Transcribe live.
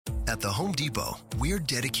At the Home Depot, we're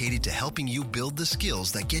dedicated to helping you build the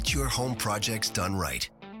skills that get your home projects done right.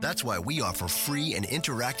 That's why we offer free and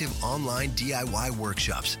interactive online DIY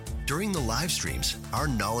workshops. During the live streams, our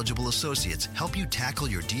knowledgeable associates help you tackle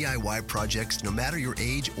your DIY projects no matter your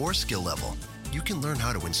age or skill level. You can learn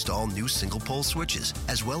how to install new single-pole switches,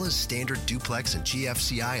 as well as standard duplex and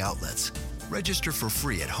GFCI outlets. Register for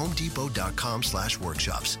free at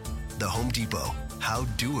homedepot.com/workshops. The Home Depot, how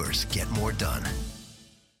doers get more done.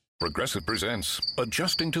 Progressive presents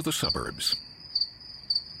Adjusting to the Suburbs.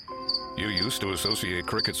 You used to associate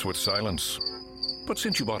crickets with silence. But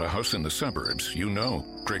since you bought a house in the suburbs, you know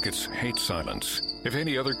crickets hate silence. If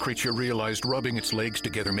any other creature realized rubbing its legs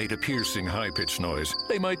together made a piercing, high-pitched noise,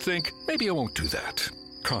 they might think, maybe I won't do that.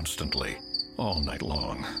 Constantly. All night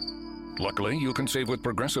long. Luckily, you can save with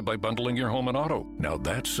Progressive by bundling your home and auto. Now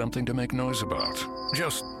that's something to make noise about.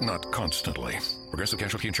 Just not constantly. Progressive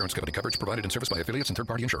Casualty Insurance Company. Coverage provided and serviced by affiliates and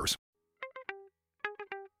third-party insurers.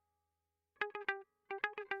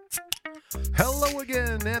 Hello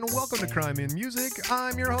again, and welcome to Crime in Music.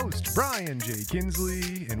 I'm your host, Brian J.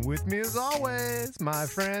 Kinsley, and with me as always, my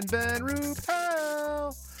friend Ben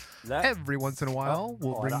Rupel. Every once in a while,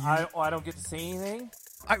 we'll bring you... I don't get to see anything?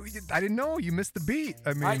 I didn't know. You missed the beat.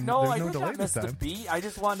 I mean, I know, there's I no did delay not miss this the time. beat. I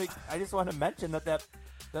just want to mention that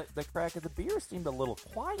the crack of the beer seemed a little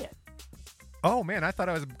quiet. Oh, man, I thought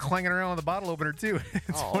I was clanging around with a bottle opener, too.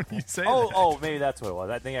 It's funny you say that. Oh, maybe that's what it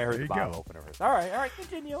was. I think I heard There the you bottle go. opener first. All right,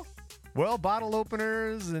 continue. Well, bottle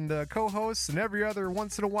openers and co-hosts and every other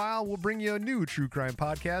once in a while, we'll bring you a new true crime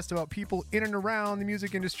podcast about people in and around the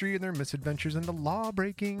music industry and their misadventures into law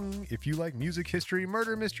breaking. If you like music history,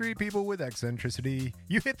 murder mystery, people with eccentricity,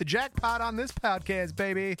 you hit the jackpot on this podcast,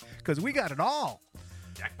 baby, because we got it all.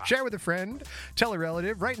 Jackpot. Share with a friend, tell a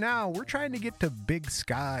relative. Right now, we're trying to get to Big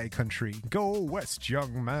Sky country. Go west,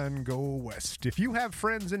 young man, go west. If you have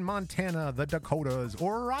friends in Montana, the Dakotas,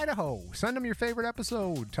 or Idaho, send them your favorite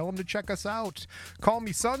episode. Tell them to check us out. Call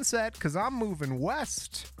me Sunset, because I'm moving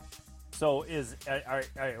west. So I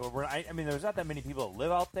mean, there's not that many people that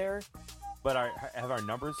live out there, but have our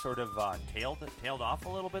numbers sort of tailed off a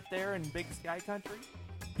little bit there in Big Sky country?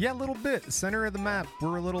 Yeah, a little bit. Center of the map.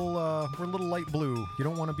 We're a little light blue. You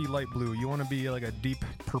don't want to be light blue. You want to be like a deep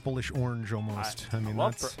purplish orange almost. I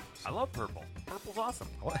love purple. Purple's awesome.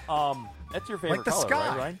 What? That's your favorite Like the color, sky.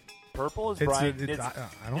 right, Ryan? Purple is It's Brian. I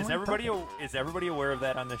don't Is like everybody purple. is everybody aware of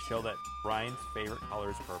that on this show that Brian's favorite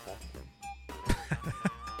color is purple?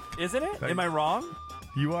 Isn't it? Am I wrong?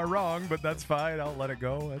 You are wrong, but that's fine. I'll let it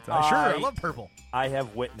go. I love purple. I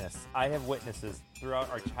have witnesses throughout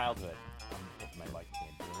our childhood. If my life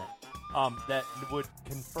can't do that. That would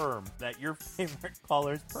confirm that your favorite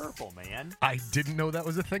color is purple, man. I didn't know that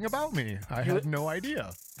was a thing about me. I had no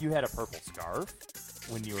idea. You had a purple scarf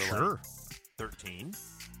when you were like 13.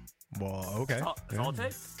 Well, okay. That's all it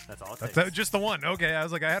takes. That's all it takes. That's just the one. Okay, I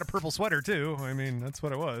was like, I had a purple sweater too. I mean, that's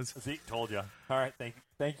what it was. See, told you. All right,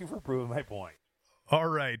 thank you for proving my point. All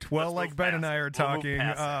right. Well, like Ben and I are talking,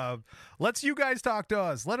 let's you guys talk to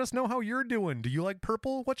us. Let us know how you're doing. Do you like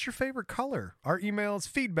purple? What's your favorite color? Our email is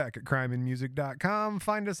feedback@crimeandmusic.com.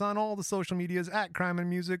 Find us on all the social medias at Crime and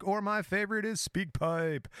Music, or my favorite is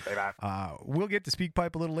SpeakPipe. We'll get to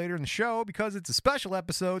SpeakPipe a little later in the show because it's a special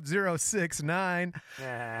episode 069.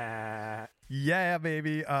 Yeah,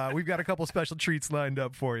 baby. We've got a couple special treats lined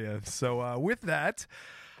up for you. So with that,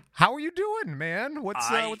 how are you doing, man? What's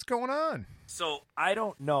going on? So I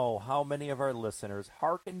don't know how many of our listeners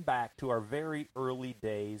harken back to our very early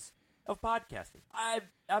days of podcasting.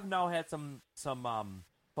 I've now had some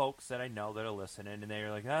folks that I know that are listening, and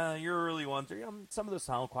they're like, your early ones are some of the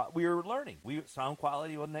sound quality. We were learning. Sound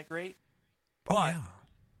quality wasn't that great. But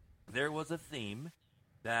there was a theme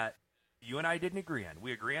that you and I didn't agree on.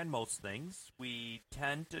 We agree on most things. We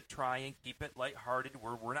tend to try and keep it lighthearted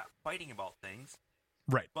where we're not fighting about things.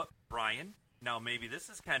 Right. But Brian, now maybe this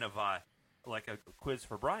is kind of like a quiz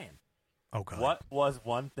for Brian. Oh, God. What was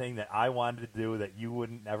one thing that I wanted to do that you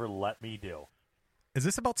wouldn't never let me do? Is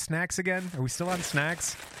this about snacks again? Are we still on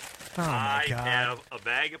snacks? Oh, I my God. have a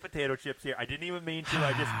bag of potato chips here. I didn't even mean to.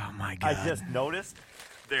 Oh, my God. I just noticed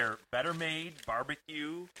they're better made,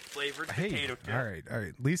 barbecue flavored potato chips. All right.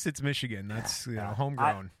 At least it's Michigan. That's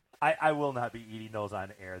homegrown. I will not be eating those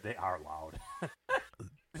on air. They are loud.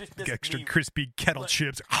 Extra crispy kettle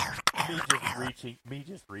chips. Me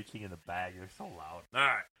just reaching in the bag. They're so loud. All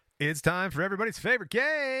right. It's time for everybody's favorite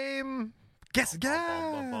game. Guess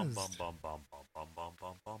guys.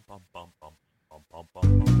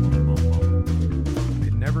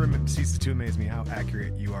 It never ceases to amaze me how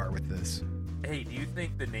accurate you are with this. Hey, do you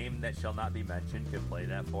think the name that shall not be mentioned could play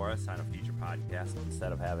that for us on a future podcast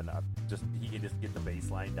instead of having he can just get the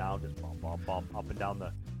bass line down, just bump, bump, bump, up and down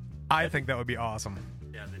the... I think that would be awesome.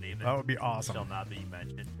 Yeah, the name that would be awesome. Shall not be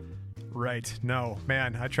mentioned. Right. No,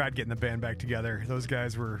 man, I tried getting the band back together. Those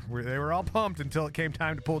guys they were all pumped until it came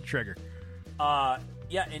time to pull the trigger.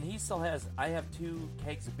 Yeah, and he still has... I have 2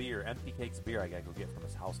 kegs of beer, empty kegs of beer I gotta go get from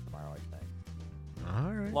his house tomorrow, I think.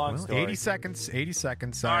 All right. Long story. 80 seconds. 80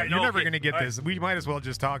 seconds. All right, You're never okay. going to get this. We might as well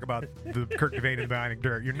just talk about the Kurt Cobain and the Bionic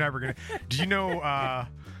Dirt. You're never going to... Do you know...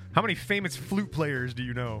 how many famous flute players do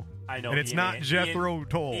you know? I know. And it's not Jethro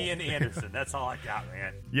Tull. Ian Anderson. That's all I got,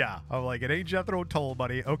 man. Yeah. I'm like, it ain't Jethro Tull,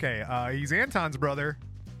 buddy. Okay. He's Anton's brother.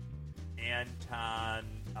 Anton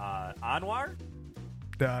Anwar?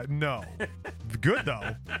 No. Good,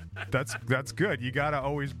 though. That's good. You got to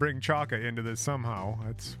always bring Chaka into this somehow.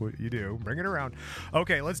 That's what you do. Bring it around.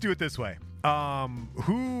 Okay, let's do it this way.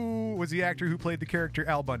 Who was the actor who played the character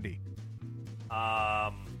Al Bundy?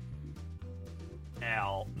 Al.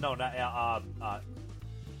 No, not Al.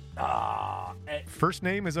 First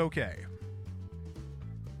name is okay.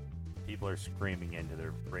 People are screaming into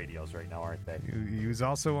their radios right now, aren't they? He was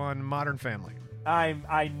also on Modern Family.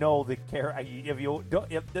 I know the character.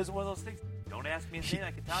 If there's one of those things, don't ask me his name.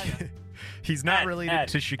 I can tell you. He's not related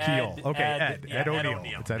to Shaquille. Ed O'Neill.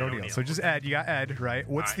 It's Ed O'Neill. So just Ed. You got Ed, right?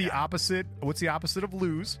 What's the opposite? What's the opposite of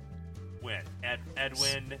lose? Win.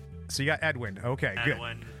 Edwin. So you got Edwin. Okay,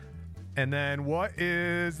 Edwin. Good. And then what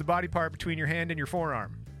is the body part between your hand and your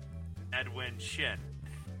forearm? Edwin shin.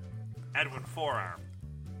 Edwin forearm.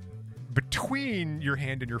 Between your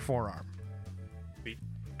hand and your forearm.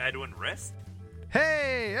 Edwin wrist.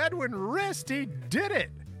 Hey, Edwin wrist. He did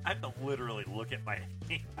it. I have to literally look at my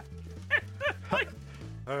hand.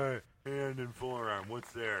 Hand and forearm.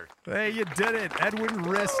 What's there? Hey, you did it. Edwin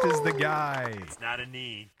wrist is the guy. It's not a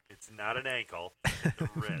knee. It's not an ankle. It's a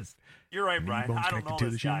wrist. You're right, Brian. I don't know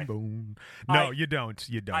this guy. No, you don't.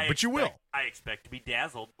 You don't. But you will. I expect to be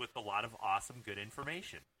dazzled with a lot of awesome, good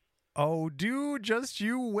information. Oh, dude, just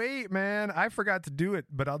you wait, man. I forgot to do it,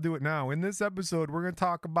 but I'll do it now. In this episode, we're going to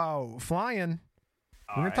talk about flying.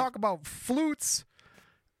 We're going to talk about flutes.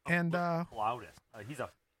 And flautist.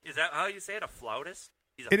 Is that how you say it? A flautist?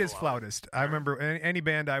 It is flautist. I remember any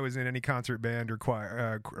band I was in, any concert band or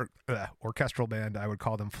choir, orchestral band, I would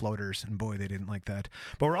call them floaters, and boy, they didn't like that.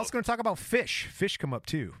 But we're also going to talk about Fish. Fish come up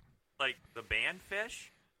too. Like the band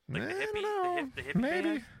Fish? Like the hippie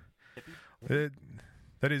maybe. Band?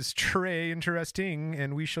 That is très interesting,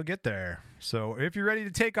 and we shall get there. So if you're ready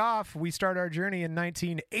to take off, we start our journey in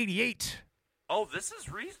 1988. Oh, this is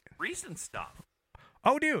recent stuff.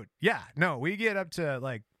 Oh, dude. Yeah. No, we get up to,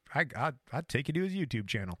 like, I'd take you to his YouTube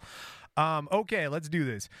channel. Okay, let's do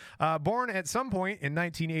this. Born at some point in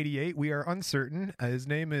 1988, we are uncertain. His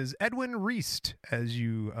name is Edwin Rist, as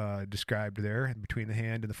you described there, between the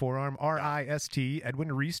hand and the forearm. R-I-S-T,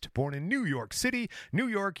 Edwin Rist, born in New York City, New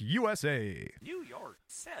York, USA. New York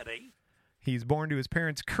City? He's born to his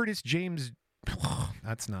parents, Curtis James...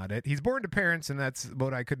 That's not it. He's born to parents, and that's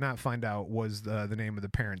what I could not find out was the name of the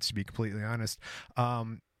parents, to be completely honest.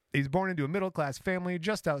 He's born into a middle-class family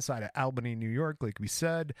just outside of Albany, New York, like we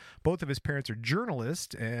said. Both of his parents are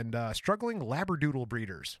journalists and struggling Labradoodle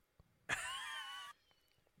breeders.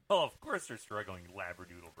 Oh, of course they're struggling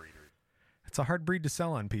Labradoodle breeders. It's a hard breed to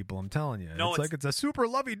sell on people, I'm telling you. No, it's like it's a super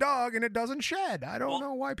lovey dog, and it doesn't shed. I don't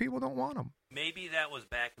know why people don't want them. Maybe that was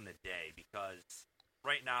back in the day, because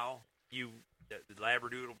right now, the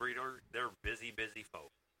Labradoodle breeder, they're busy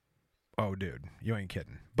folk. Oh, dude, you ain't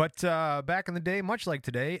kidding. But back in the day, much like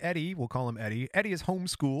today, Eddie, we'll call him Eddie. Eddie is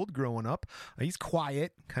homeschooled growing up. He's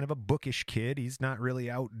quiet, kind of a bookish kid. He's not really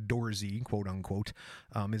outdoorsy, quote unquote.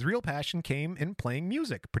 His real passion came in playing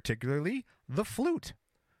music, particularly the flute.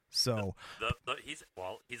 So he's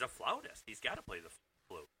a flautist. He's got to play the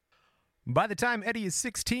flute. By the time Eddie is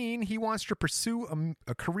 16, he wants to pursue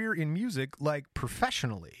a career in music, like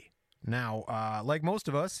professionally. Now, like most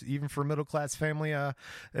of us, even for a middle-class family,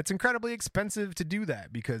 it's incredibly expensive to do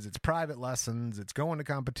that because it's private lessons, it's going to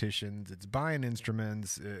competitions, it's buying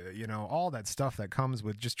instruments, all that stuff that comes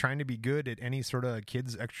with just trying to be good at any sort of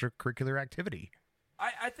kid's extracurricular activity.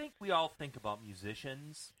 I think we all think about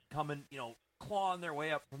musicians coming, clawing their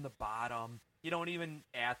way up from the bottom, and even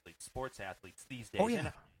athletes, sports athletes these days. Oh, yeah.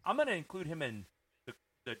 And I'm going to include him in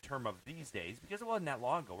the term of these days because it wasn't that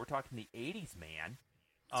long ago. We're talking the 80s, man.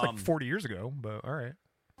 It's like 40 years ago, but all right.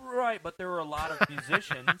 Right, but there were a lot of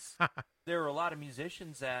musicians.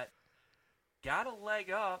 That got a leg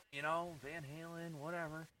up, Van Halen,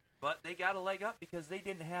 whatever. But they got a leg up because they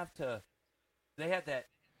didn't have to. They had that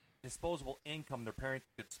disposable income their parents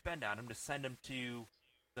could spend on them to send them to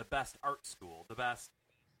the best art school, the best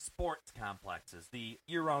sports complexes, the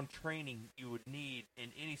year-round training you would need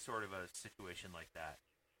in any sort of a situation like that.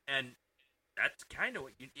 And that's kind of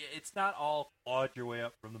what it's not all clawed your way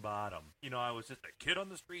up from the bottom. I was just a kid on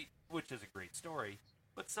the street, which is a great story.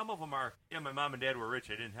 But some of them are, my mom and dad were rich.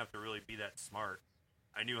 I didn't have to really be that smart.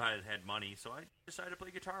 I knew I had money, so I decided to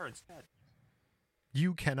play guitar instead.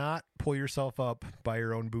 You cannot pull yourself up by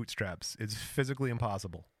your own bootstraps. It's physically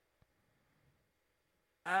impossible.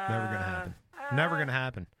 Never going to happen. Never going to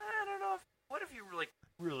happen. I don't know. What if you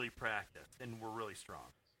really practiced and were really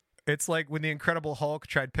strong? It's like when the Incredible Hulk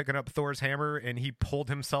tried picking up Thor's hammer and he pulled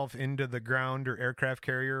himself into the ground or aircraft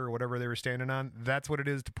carrier or whatever they were standing on. That's what it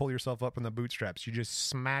is to pull yourself up in the bootstraps. You're just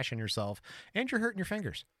smashing yourself and you're hurting your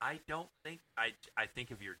fingers. I don't think I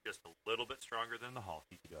think if you're just a little bit stronger than the Hulk,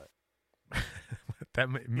 you can do it. That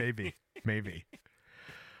maybe.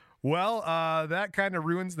 Well, that kind of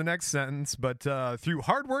ruins the next sentence, but through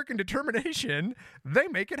hard work and determination, they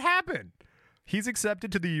make it happen. He's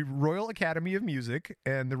accepted to the Royal Academy of Music,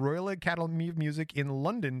 and the Royal Academy of Music in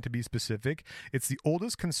London, to be specific. It's the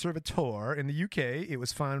oldest conservatoire in the UK. It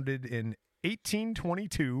was founded in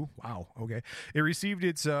 1822. Wow, okay. It received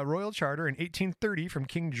its royal charter in 1830 from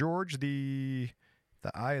King George the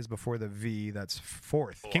I is before the V, that's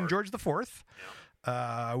fourth. King George the Fourth.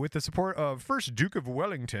 Yeah. With the support of first Duke of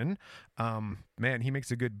Wellington. Man, he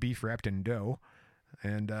makes a good beef wrapped in dough.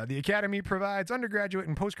 And the Academy provides undergraduate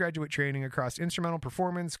and postgraduate training across instrumental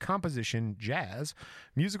performance, composition, jazz,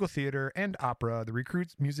 musical theater, and opera. They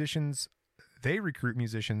recruit musicians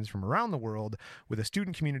from around the world with a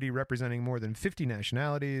student community representing more than 50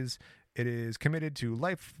 nationalities. It is committed to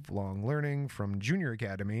lifelong learning from Junior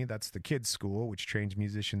Academy, that's the kids' school, which trains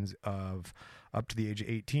musicians of up to the age of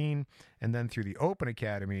 18, and then through the Open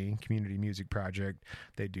Academy Community Music Project,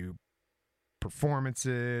 they do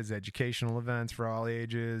performances, educational events for all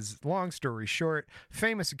ages. Long story short,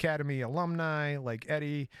 famous Academy alumni like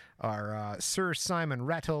Eddie are Sir Simon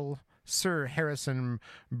Rattle, Sir Harrison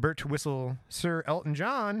Birtwistle, Sir Elton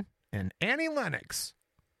John, and Annie Lennox.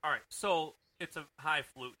 All right, so it's a high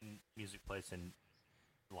fluting music place in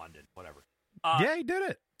London, whatever. Yeah, he did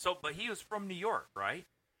it. So, but he was from New York, right?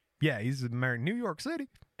 Yeah, he's married in New York City.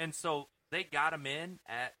 And so they got him in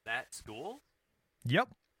at that school? Yep.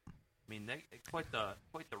 I mean, quite the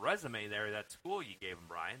resume there. That school you gave him,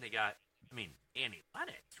 Brian. They got, Annie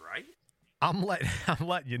Lennox, right? I'm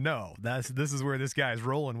letting you know. This is where this guy's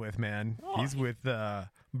rolling with, man. Oh, he's with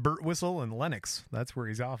Birtwistle and Lennox. That's where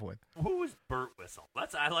he's off with. Who is Birtwistle?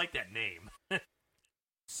 I like that name,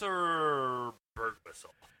 Sir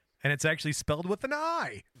Birtwistle. And it's actually spelled with an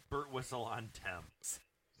I. Birtwistle on Thames.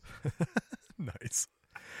 Nice.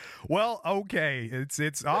 Well, okay,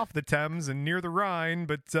 it's off the Thames and near the Rhine,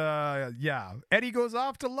 but yeah, Eddie goes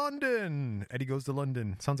off to London. Eddie goes to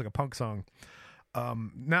London. Sounds like a punk song.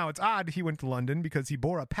 Now, it's odd he went to London because he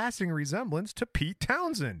bore a passing resemblance to Pete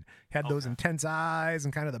Townsend. He had those intense eyes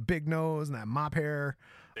and kind of the big nose and that mop hair.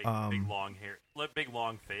 Big long hair. Big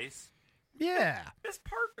long face. Yeah. Miss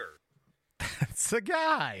Parker. That's the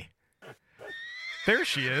guy. There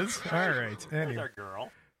she is. All right. There's our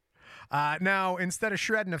girl. Now, instead of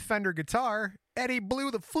shredding a Fender guitar, Eddie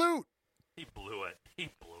blew the flute. He blew it.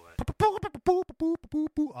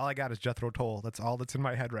 All I got is Jethro Tull. That's all that's in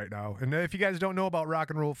my head right now. And if you guys don't know about rock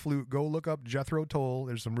and roll flute, go look up Jethro Tull.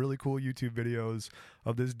 There's some really cool YouTube videos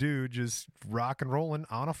of this dude just rock and rolling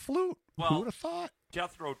on a flute. Well, who would have thought?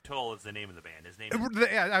 Jethro Tull is the name of the band. His name is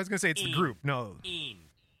yeah, I was going to say it's the group. No. Een.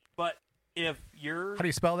 But if you're... How do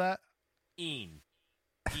you spell that? Een.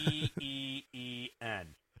 E-E-E-N.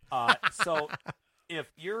 So if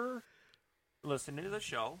you're listening to the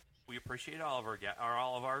show, we appreciate all of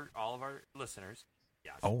our listeners.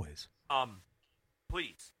 Yes. Always.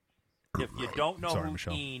 Please, if you don't know Sorry, who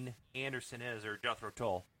Michelle. Ian Anderson is or Jethro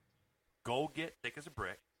Tull, go get Thick as a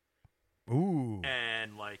Brick. Ooh.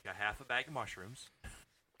 And like a half a bag of mushrooms.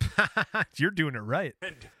 You're doing it right.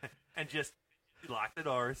 And just lock the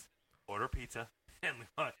doors, order pizza, and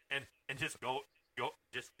just go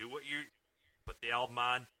just do what you put the album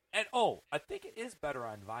on. And I think it is better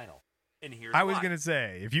on vinyl. And here's I was why. going to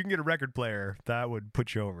say, if you can get a record player, that would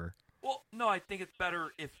put you over. Well, no, I think it's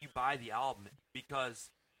better if you buy the album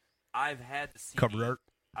because I've had the CD. Cover art.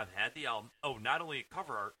 I've had the album. Oh, not only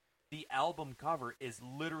cover art, the album cover is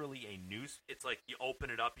literally a news. It's like you open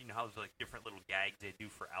it up. You know how there's like different little gags they do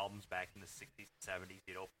for albums back in the 60s and 70s.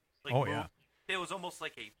 You know, like yeah. It was almost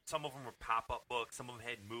like some of them were pop-up books. Some of them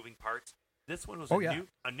had moving parts. This one was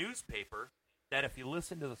a newspaper that if you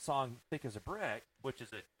listen to the song Thick as a Brick, which is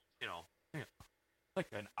like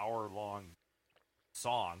an hour-long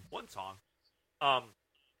song, one song,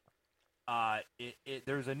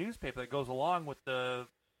 there's a newspaper that goes along with the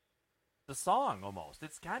song almost.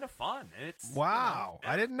 It's kind of fun. It's wow.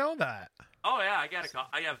 I didn't know that. Oh yeah,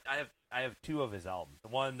 I have 2 of his albums. The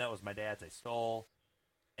one that was my dad's I stole,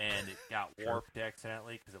 and it got warped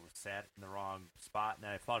accidentally because it was sat in the wrong spot, and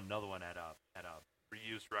then I found another one at a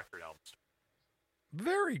reused record album store.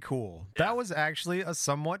 Very cool. Yeah. That was actually a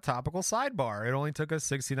somewhat topical sidebar. It only took us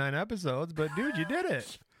 69 episodes, but dude, you did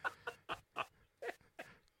it.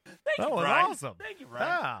 Thank you, was Brian. awesome. Thank you, Brian.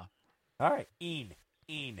 Yeah. All right, Ian.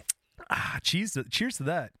 Cheers to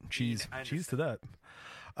that. Cheese to that.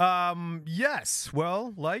 Yes.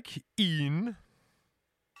 Well, like Ian.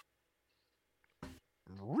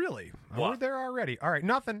 Really? What? We're there already. All right,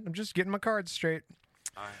 nothing. I'm just getting my cards straight.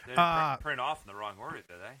 They didn't print off in the wrong order,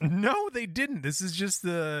 did they? No, they didn't. This is just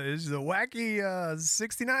the wacky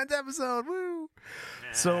 69th episode. Woo!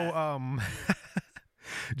 Nah. So,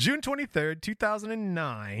 June 23rd,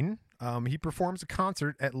 2009, he performs a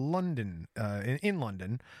concert at London, in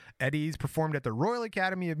London. Eddie's performed at the Royal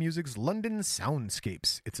Academy of Music's London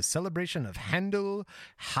Soundscapes. It's a celebration of Handel,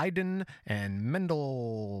 Haydn, and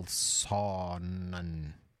Mendelssohn.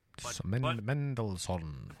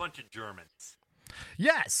 Mendelssohn. A bunch of Germans.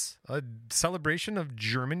 Yes, a celebration of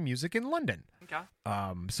German music in London. Okay.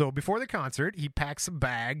 So before the concert, he packs a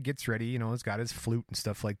bag, gets ready, he's got his flute and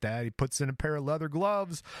stuff like that. He puts in a pair of leather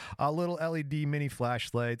gloves, a little LED mini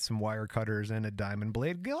flashlight, some wire cutters, and a diamond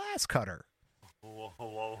blade glass cutter.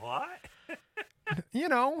 What?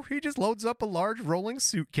 He just loads up a large rolling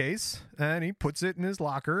suitcase, and he puts it in his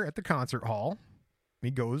locker at the concert hall.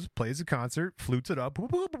 He goes, plays the concert, flutes it up,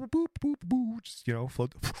 just,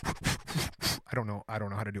 float. I don't know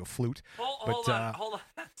how to do a flute. Hold on.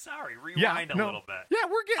 Sorry, rewind a little bit. Yeah,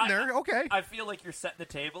 we're getting there. Okay. I feel like you're setting the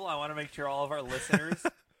table. I want to make sure all of our listeners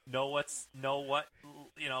know what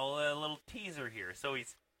a little teaser here. So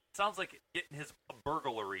sounds like getting his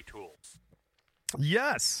burglary tools.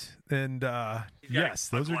 Yes, and yes,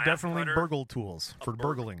 those are definitely burgle tools for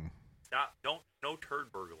burgling. No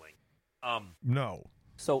turd burgling. No.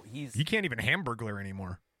 So he can't even hamburglar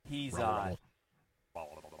anymore. He's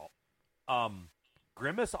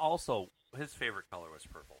Grimace also, his favorite color was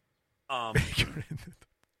purple.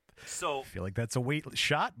 So I feel like that's a weight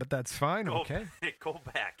shot, but that's fine. Okay. Go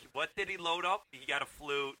back. What did he load up? He got a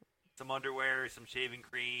flute, some underwear, some shaving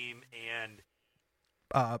cream, and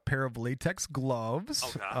a pair of latex gloves,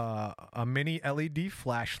 okay. A mini LED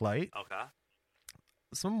flashlight, okay,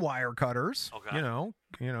 some wire cutters. Okay.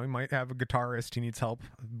 He might have a guitarist. He needs help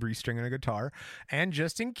restringing a guitar, and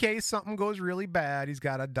just in case something goes really bad, he's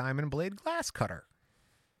got a diamond blade glass cutter.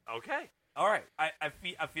 Okay. All right. I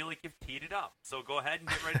feel like you've teed it up. So go ahead and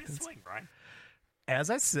get ready to swing, Brian. As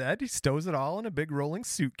I said, he stows it all in a big rolling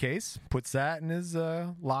suitcase, puts that in his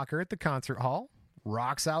locker at the concert hall,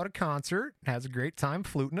 rocks out a concert, has a great time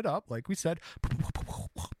fluting it up, like we said.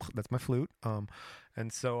 That's my flute.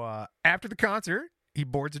 And so after the concert, he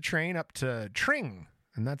boards a train up to Tring,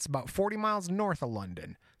 and that's about 40 miles north of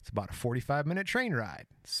London. It's about a 45-minute train ride.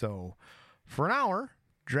 So for an hour,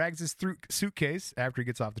 drags his suitcase, after he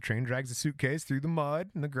gets off the train, drags the suitcase through the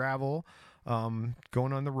mud and the gravel,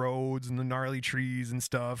 going on the roads and the gnarly trees and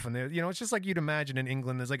stuff. And, it's just like you'd imagine in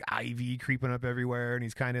England. There's like ivy creeping up everywhere, and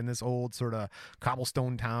he's kind of in this old sort of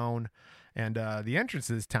cobblestone town. And the entrance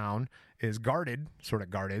to this town is sort of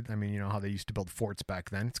guarded. I mean, how they used to build forts back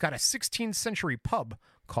then. It's got a 16th century pub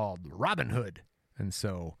called Robin Hood. And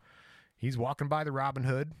so he's walking by the Robin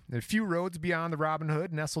Hood. A few roads beyond the Robin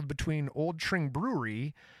Hood, nestled between Old Tring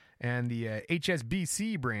Brewery and the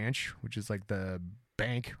HSBC branch, which is like the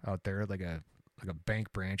bank out there, like a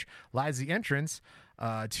bank branch, lies the entrance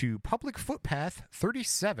to Public Footpath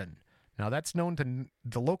 37. Now, that's known to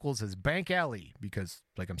the locals as Bank Alley because,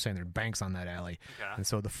 like I'm saying, there are banks on that alley. Okay. And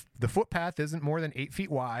so the footpath isn't more than 8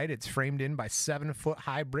 feet wide. It's framed in by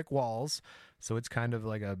 7-foot-high brick walls, so it's kind of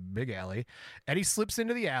like a big alley. Eddie slips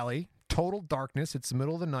into the alley, total darkness. It's the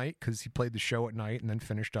middle of the night because he played the show at night and then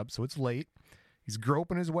finished up, so it's late. He's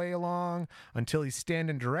groping his way along until he's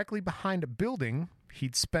standing directly behind a building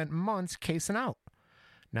he'd spent months casing out.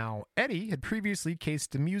 Now, Eddie had previously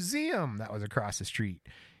cased a museum that was across the street.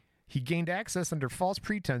 He gained access under false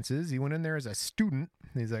pretenses. He went in there as a student.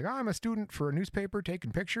 He's like, I'm a student for a newspaper,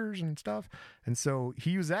 taking pictures and stuff. And so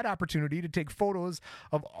he used that opportunity to take photos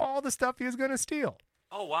of all the stuff he was going to steal.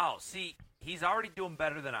 Oh, wow. See, he's already doing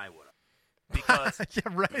better than I would have. Because yeah,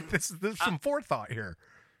 right. There's some forethought here.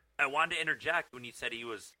 I wanted to interject when you said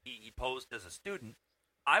he posed as a student.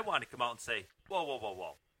 I wanted to come out and say,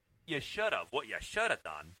 whoa. You should have. What you should have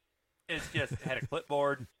done is just had a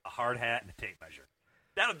clipboard, a hard hat, and a tape measure.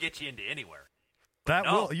 That'll get you into anywhere. That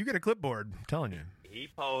No. will. You get a clipboard. I'm telling you. He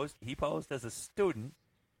posed as a student,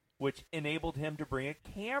 which enabled him to bring a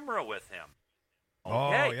camera with him.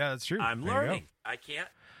 Okay, Oh, yeah, that's true. I'm There you go. learning. I can't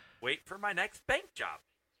wait for my next bank job.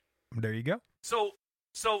 There you go. So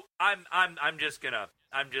I'm just gonna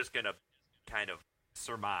kind of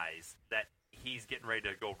surmise that he's getting ready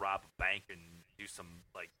to go rob a bank and do some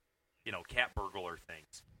cat burglar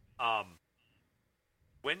things.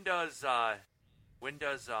 When does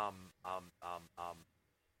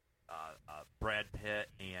Brad Pitt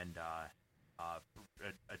and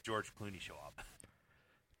George Clooney show up?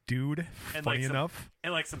 Dude, And funny some- enough.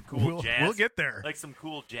 And like some cool jazz. We'll get there. Like some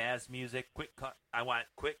cool jazz music. I want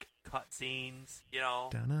quick cut scenes.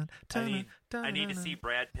 Dun-dun, I need dun-dun, to see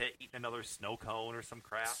Brad Pitt eating another snow cone or some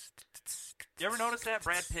crap. You ever notice that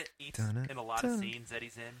Brad Pitt eats in a lot of scenes that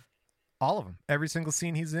he's in? all of them. Every single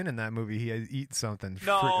scene he's in that movie, he eats something.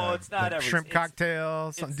 No, it's not like every shrimp it's-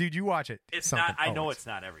 cocktail. Dude, you watch it. It's something. not. I know always. it's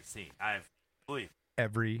not every scene. Believe.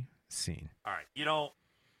 Every scene. All right, you don't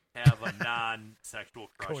have a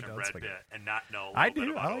non-sexual crush Go on down Brad spaghetti. Pitt and not know. I A little bit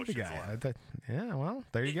do. about I like the Ocean's guy. 11. Yeah, well,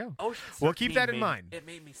 there you go. Ocean's Well, keep 13 that in made- mind. It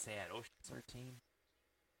made me sad. Ocean's 13.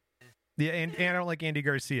 Yeah, and I don't like Andy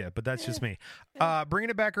Garcia, but that's just me.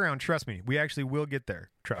 Bringing it back around, trust me, we actually will get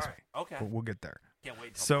there. Trust All me. right, okay. We'll get there. Can't wait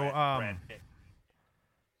until So, Brad Pitt.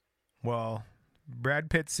 Well,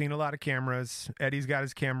 Brad Pitt's seen a lot of cameras. Eddie's got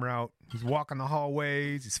his camera out. He's walking the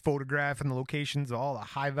hallways. He's photographing the locations of all the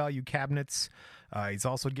high-value cabinets. He's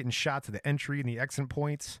also getting shots of the entry and the exit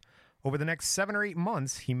points. Over the next 7 or 8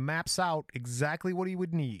 months, he maps out exactly what he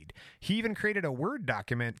would need. He even created a Word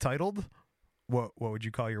document titled, what would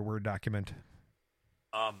you call your Word document?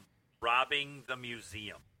 Robbing the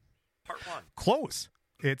Museum, Part 1. Close.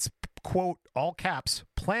 It's, quote, all caps,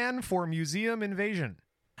 plan for museum invasion.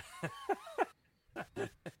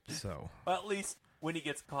 So, Well, at least when he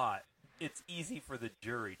gets caught, it's easy for the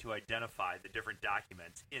jury to identify the different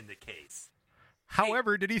documents in the case.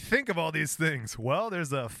 however, did he think of all these things? Well,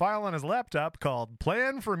 there's a file on his laptop called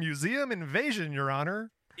Plan for Museum Invasion, Your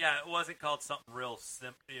Honor. Yeah, it wasn't called something real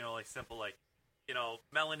simple like,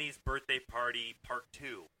 Melanie's birthday party part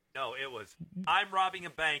 2. No, it was, I'm robbing a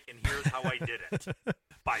bank and here's how I did it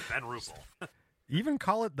by Ben Rupel. Even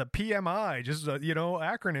call it the PMI, just,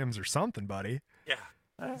 acronyms or something, buddy.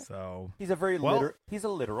 Yeah. So, He's a very Well- he's a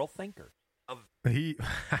literal thinker. A he.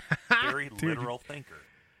 very Dude, literal thinker.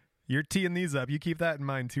 You're teeing these up. You keep that in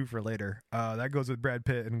mind, too, for later. That goes with Brad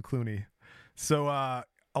Pitt and Clooney. So,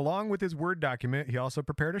 along with his Word document, he also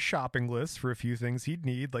prepared a shopping list for a few things he'd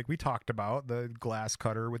need, like we talked about, the glass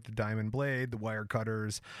cutter with the diamond blade, the wire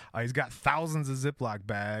cutters. He's got thousands of Ziploc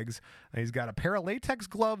bags. He's got a pair of latex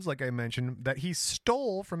gloves, like I mentioned, that he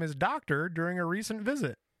stole from his doctor during a recent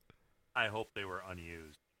visit. I hope they were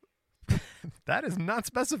unused. That is not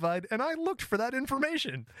specified, and I looked for that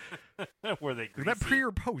information. Were they Was greasy? that pre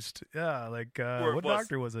or post? Yeah, like, Or what was-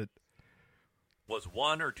 doctor was it? Was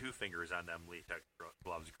 1 or 2 fingers on them latex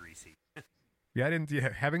gloves greasy? Yeah, I didn't. Yeah,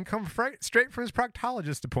 having come straight from his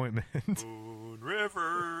proctologist appointment. Moon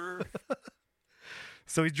River.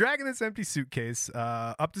 So he's dragging this empty suitcase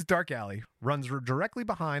up this dark alley, runs directly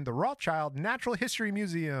behind the Rothschild Natural History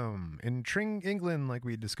Museum in Tring, England, like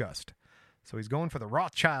we discussed. So he's going for the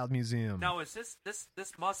Rothschild Museum. Now, is this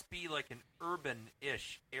must be like an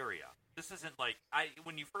urban-ish area? This isn't like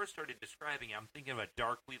when you first started describing it, I'm thinking of a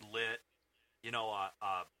darkly lit,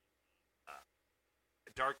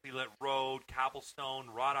 darkly lit road, cobblestone,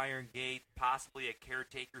 wrought iron gate, possibly a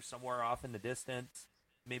caretaker somewhere off in the distance,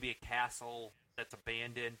 maybe a castle that's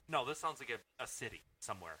abandoned. No, this sounds like a city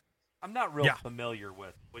somewhere. I'm not real familiar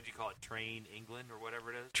with, what'd you call it, Train, England, or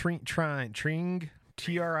whatever it is? Tring, Tring, Tring.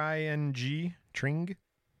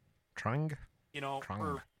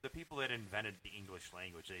 For the people that invented the English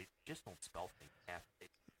language, they just don't spell things half.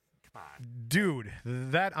 Come on. Dude,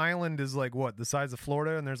 that island is like what, the size of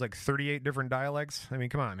Florida, and there's like 38 different dialects? I mean,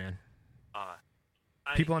 come on, man.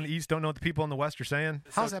 People on the East don't know what the people on the West are saying?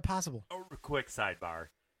 So- How's that possible? A quick sidebar.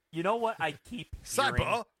 You know what I keep hearing?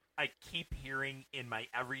 Sidebar? I keep hearing in my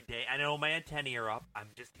everyday. I know my antennae are up. I'm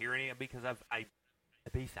just hearing it because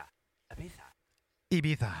Ibiza.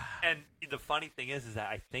 Ibiza. And the funny thing is that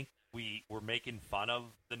I think we were making fun of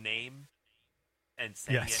the name and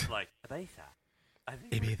saying Yes. it like Ibiza.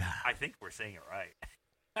 Ibiza. I think we're saying it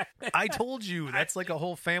right. I told you, that's like a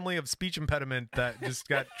whole family of speech impediment that just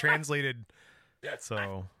got translated.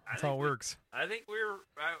 So that's how it works. I think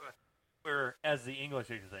we're as the English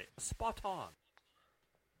would say, spot on.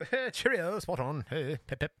 Cheerio, spot on. Hey,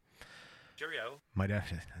 pip, pip. Cheerio. Might have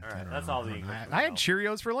to. All right, that's all the English we I had know.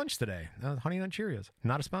 Cheerios for lunch today. Honey Nut Cheerios.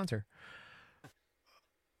 Not a sponsor.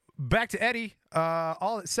 Back to Eddie.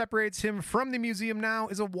 All that separates him from the museum now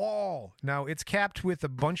is a wall. Now, it's capped with a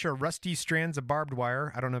bunch of rusty strands of barbed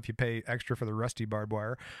wire. I don't know if you pay extra for the rusty barbed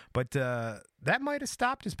wire, but that might have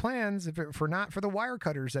stopped his plans if it were not for the wire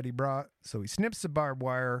cutters that he brought. So he snips the barbed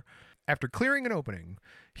wire. After clearing an opening,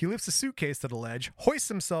 he lifts a suitcase to the ledge, hoists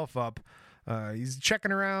himself up. He's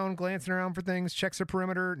checking around, glancing around for things, checks the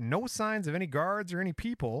perimeter. No signs of any guards or any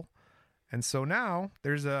people. And so now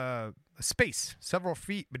there's a space several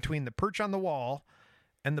feet between the perch on the wall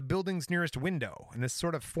and the building's nearest window. And this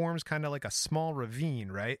sort of forms kind of like a small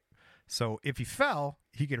ravine, right? So if he fell,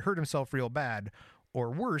 he could hurt himself real bad,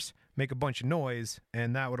 or worse, make a bunch of noise,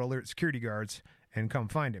 and that would alert security guards and come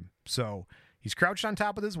find him. So he's crouched on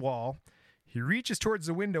top of this wall. He reaches towards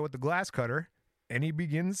the window with the glass cutter, and he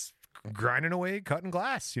begins grinding away, cutting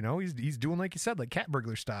glass. You know, he's doing like you said, like cat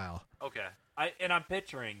burglar style. Okay, I'm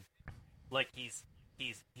picturing like he's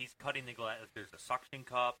cutting the glass. There's a suction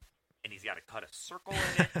cup, and he's got to cut a circle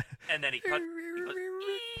in it, and then he goes,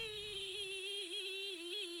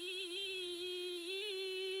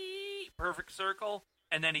 perfect circle,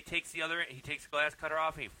 and then he takes the glass cutter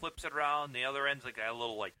off, and he flips it around. The other end's like a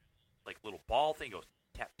little like little ball thing. He goes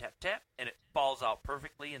tap tap tap, and it falls out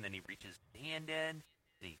perfectly. And then he reaches his hand in, and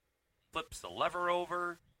he flips the lever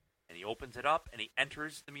over, and he opens it up, and he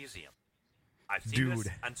enters the museum. I've seen this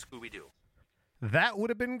on Scooby-Doo. That would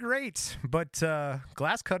have been great, but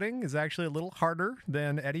glass cutting is actually a little harder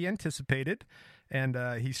than Eddie anticipated, and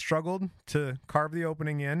he struggled to carve the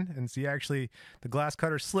opening in, and see actually the glass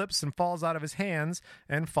cutter slips and falls out of his hands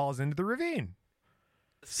and falls into the ravine.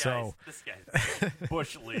 This guy's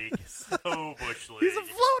Bush League. So Bush League. He's a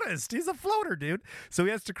floatist. He's a floater, dude. So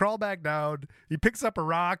he has to crawl back down. He picks up a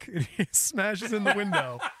rock and he smashes in the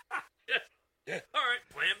window. All right,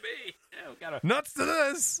 plan B. Yeah, we gotta... Nuts to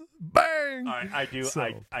this. Bang. All right, I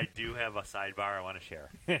do have a sidebar I want to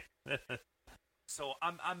share. So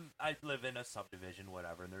I live in a subdivision,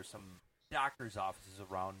 whatever, and there's some doctor's offices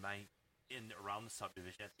around the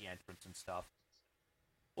subdivision at the entrance and stuff.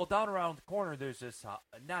 Well, down around the corner, there's this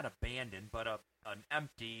not abandoned, but an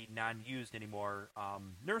empty, non-used anymore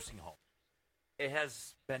nursing home. It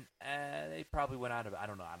has been, they probably went out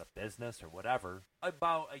of business or whatever,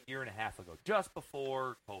 about a year and a half ago, just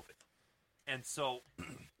before COVID. And so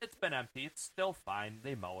it's been empty. It's still fine.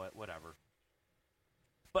 They mow it, whatever.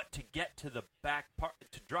 But to get to the back part,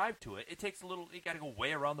 to drive to it, it takes a little, you got to go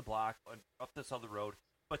way around the block, up this other road.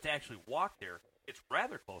 But to actually walk there, it's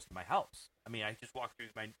rather close to my house. I mean, I just walk through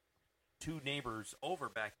my two neighbors over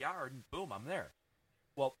backyard, and boom, I'm there.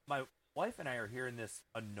 Well, my wife and I are hearing this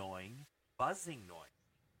annoying buzzing noise.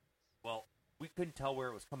 Well, we couldn't tell where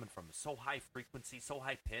it was coming from. It was so high frequency, so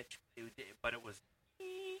high pitch, but it was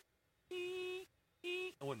it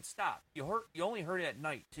wouldn't stop. You only heard it at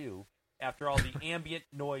night too, after all the ambient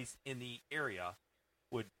noise in the area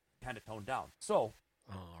would kind of tone down. So,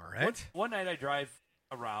 all right. One night I drive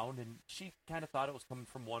around, and she kind of thought it was coming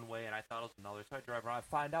from one way, and I thought it was another. So I drive around. I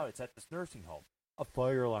find out it's at this nursing home. A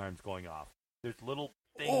fire alarm's going off. There's little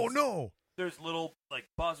things. Oh no! There's little like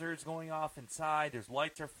buzzers going off inside. There's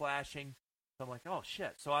lights are flashing. So I'm like, oh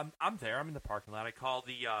shit. So I'm there. I'm in the parking lot. I call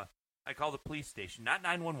the police station, not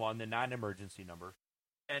 911, the non-emergency number,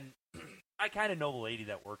 and I kind of know the lady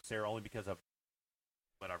that works there only because of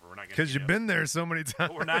whatever. We're not because you've been there so many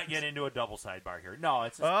times. We're not getting into a double sidebar here. No,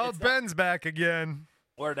 it's Ben's back again.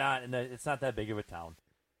 We're not, and it's not that big of a town.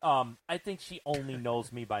 I think she only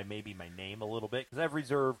knows me by maybe my name a little bit because I've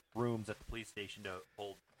reserved rooms at the police station to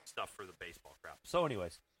hold stuff for the baseball crap. So,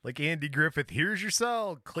 anyways, like Andy Griffith, here's your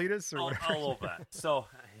cell, Cletus, or whatever. A little bit. So,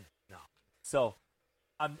 no. So,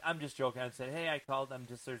 I'm just joking. I said, hey, I called.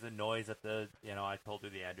 There's a noise at the. I told her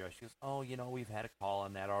the address. She goes, oh, we've had a call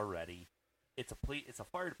on that already. It's a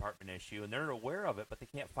fire department issue, and they're aware of it, but they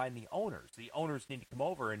can't find the owners. The owners need to come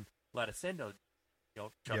over and let us in to,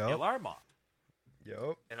 shut the alarm off.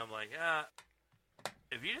 Yep. And I'm like, yeah,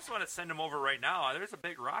 if you just want to send them over right now, there's a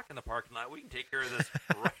big rock in the parking lot. We can take care of this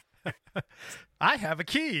right. I have a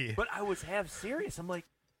key. But I was half serious. I'm like,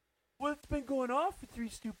 well, it's been going off for 3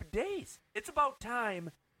 stupid days. It's about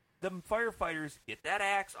time them firefighters get that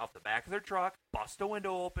axe off the back of their truck, bust a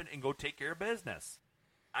window open, and go take care of business.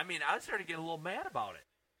 I mean, I started getting a little mad about it.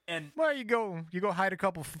 And well, you go hide a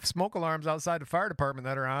couple smoke alarms outside the fire department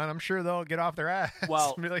that are on. I'm sure they'll get off their ass.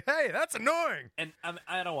 Well, and be like, hey, that's annoying. And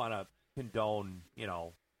I don't want to condone,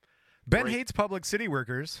 Ben hates public city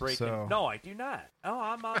workers. So. No, I do not. Oh,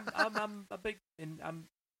 I'm a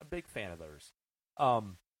big fan of theirs.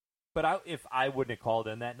 But if I wouldn't have called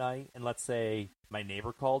in that night, and let's say my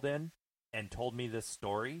neighbor called in and told me this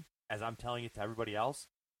story as I'm telling it to everybody else,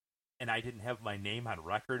 and I didn't have my name on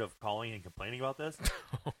record of calling and complaining about this,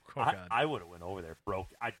 God. I would have went over there, broke.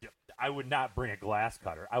 I would not bring a glass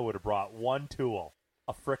cutter. I would have brought one tool,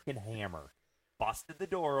 a frickin' hammer, busted the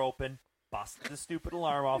door open, busted the stupid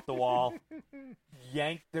alarm off the wall,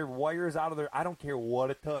 yanked their wires out of there. I don't care what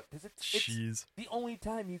it took, because it's the only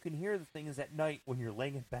time you can hear the thing is at night when you're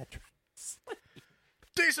laying in bed trying to sleep.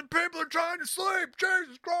 Decent people are trying to sleep.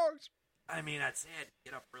 Jesus Christ. I mean, I'd say I'd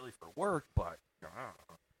get up early for work, but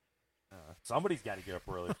somebody's got to get up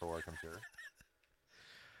early for work, I'm sure.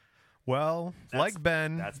 Well, like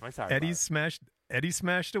Ben, that's my side Eddie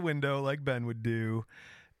smashed a window like Ben would do,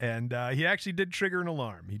 and he actually did trigger an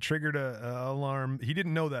alarm. He triggered a alarm. He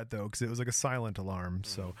didn't know that, though, because it was like a silent alarm.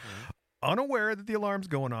 So, unaware that the alarm's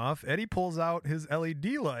going off, Eddie pulls out his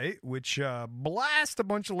LED light, which blasts a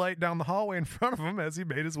bunch of light down the hallway in front of him as he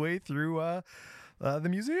made his way through the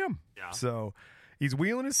museum. Yeah. So he's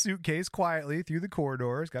wheeling his suitcase quietly through the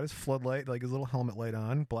corridors, got his floodlight, like his little helmet light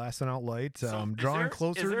on, blasting out light, drawing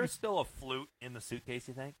closer. Is there still a flute in the suitcase,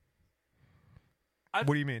 you think? What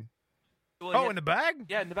do you mean? Well, in the bag?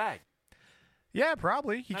 Yeah, in the bag. Yeah,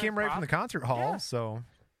 probably. He came right from the concert hall, so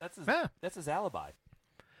that's his alibi.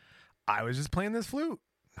 I was just playing this flute.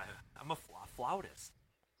 I'm a flautist.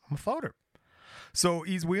 I'm a flouter. So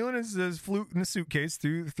he's wheeling his flute in a suitcase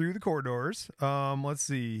through the corridors. Let's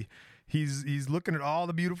see. He's looking at all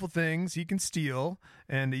the beautiful things he can steal,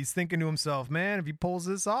 and he's thinking to himself, man, if he pulls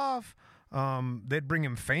this off, they'd bring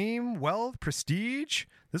him fame, wealth, prestige.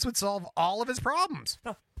 This would solve all of his problems. I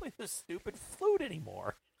don't play this stupid flute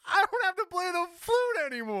anymore. I don't have to play the flute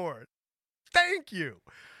anymore. Thank you.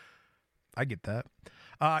 I get that.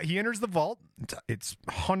 He enters the vault. It's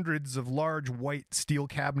hundreds of large white steel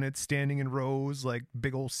cabinets standing in rows like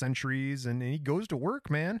big old sentries, and he goes to work,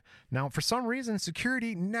 man. Now, for some reason,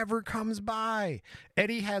 security never comes by.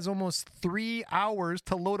 Eddie has almost 3 hours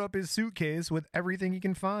to load up his suitcase with everything he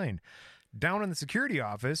can find. Down in the security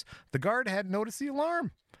office, the guard hadn't noticed the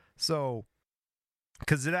alarm. So,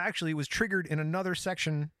 because it actually was triggered in another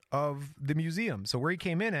section of the museum. So where he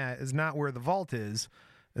came in at is not where the vault is.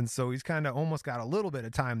 And so he's kind of almost got a little bit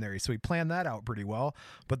of time there. So he planned that out pretty well.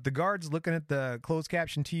 But the guard's looking at the closed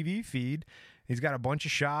caption TV feed. He's got a bunch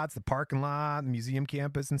of shots, the parking lot, the museum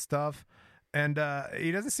campus and stuff. And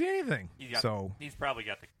he doesn't see anything. He's probably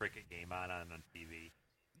got the cricket game on TV.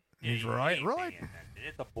 He's right.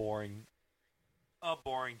 It's a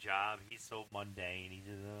boring job. He's so mundane. He's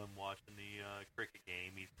just watching the cricket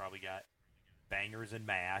game. He's probably got bangers and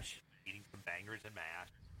mash, eating some bangers and mash.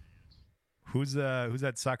 Who's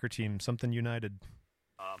that soccer team? Something United.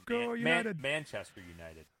 Go United. Manchester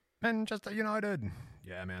United. Manchester United.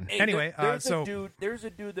 Yeah, man. Hey, anyway, there's a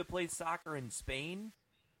dude that plays soccer in Spain.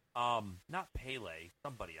 Not Pele,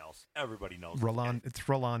 somebody else. Everybody knows. It's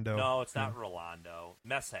Rolando. No, it's not Rolando.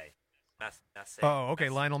 Messi. Oh, okay,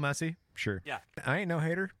 Messi. Lionel Messi. Sure. Yeah. I ain't no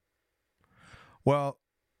hater. Well,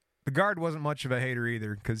 the guard wasn't much of a hater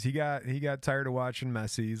either, because he got tired of watching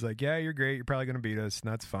Messi. He's like, yeah, you're great. You're probably going to beat us,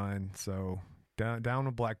 and that's fine. So down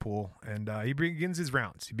with Blackpool, and he begins his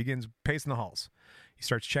rounds. He begins pacing the halls. He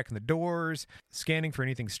starts checking the doors, scanning for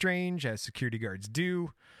anything strange, as security guards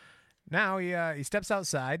do. Now he steps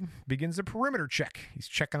outside, begins a perimeter check. He's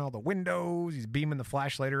checking all the windows. He's beaming the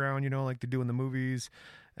flashlight around, like they do in the movies.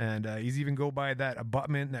 And he's even go by that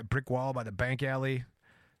abutment, that brick wall by the bank alley.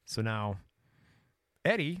 So now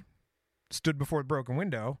Eddie stood before the broken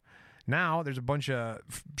window. Now there's a bunch of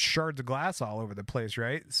shards of glass all over the place,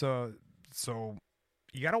 right? So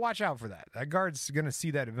you got to watch out for that. That guard's going to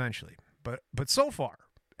see that eventually. But so far,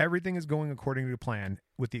 everything is going according to plan,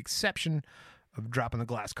 with the exception of dropping the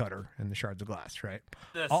glass cutter and the shards of glass, right?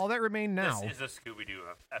 All that remain now. This is a Scooby-Doo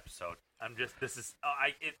episode.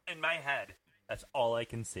 In my head, that's all I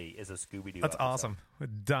can see is a Scooby-Doo That's episode. Awesome.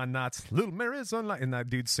 With Don Knotts, Little Mary Sunlight, and that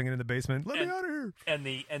dude singing in the basement, let me out of here. And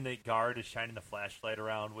the guard is shining the flashlight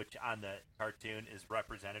around, which on the cartoon is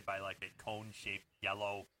represented by like a cone-shaped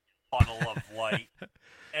yellow funnel of light.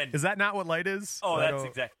 And is that not what light is? Oh, that's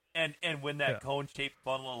exactly. And when that cone-shaped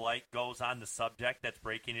funnel of light goes on the subject that's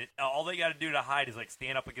breaking it, all they got to do to hide is like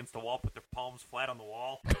stand up against the wall, put their palms flat on the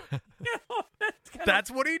wall. That's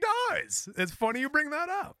what he does. It's funny you bring that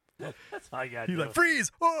up. That's all you got to do. He's like,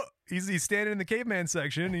 freeze! Oh! He's standing in the caveman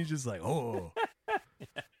section, and he's just like, oh.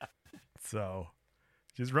 So,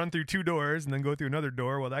 just run through 2 doors, and then go through another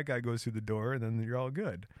door while that guy goes through the door, and then you're all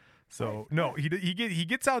good. So, no, he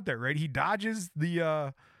gets out there, right? He dodges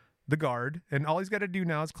the guard, and all he's got to do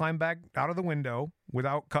now is climb back out of the window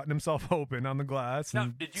without cutting himself open on the glass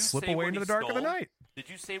and slip away into the dark of the night.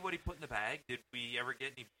 Did you say what he put in the bag? Did we ever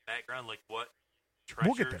get any background, like what treasures?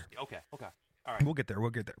 We'll get there. Okay. All right. We'll get there.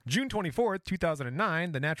 June 24th,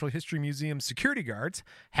 2009, the Natural History Museum security guards,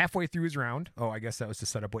 halfway through his round, I guess that was to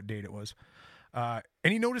set up what date it was, and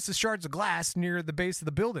he notices shards of glass near the base of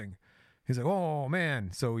the building. He's like, oh,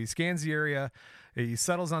 man. So he scans the area. He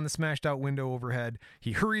settles on the smashed out window overhead.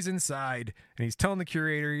 He hurries inside, and he's telling the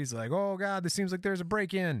curator, he's like, oh, God, this seems like there's a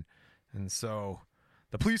break-in. And so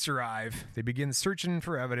the police arrive. They begin searching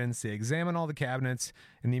for evidence. They examine all the cabinets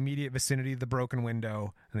in the immediate vicinity of the broken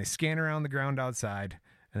window, and they scan around the ground outside,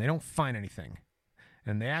 and they don't find anything.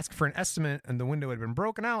 And they ask for an estimate, and the window had been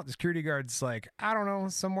broken out. The security guard's like, I don't know,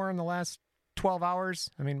 somewhere in the last 12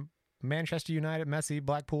 hours. I mean, Manchester United, Messi,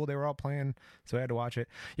 Blackpool, they were all playing, so I had to watch it.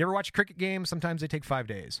 You ever watch a cricket game? Sometimes they take 5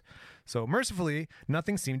 days. So mercifully,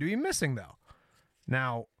 nothing seemed to be missing, though.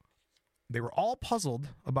 Now, they were all puzzled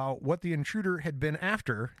about what the intruder had been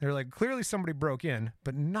after. They're like, clearly somebody broke in,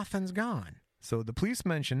 but nothing's gone. So the police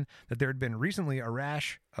mentioned that there had been recently a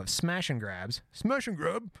rash of smash and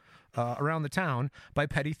grab, around the town by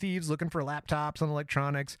petty thieves looking for laptops and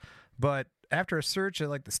electronics. But after a search at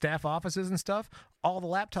like the staff offices and stuff, all the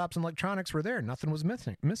laptops and electronics were there. Nothing was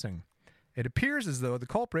missing. It appears as though the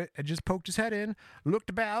culprit had just poked his head in, looked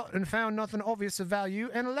about, and found nothing obvious of value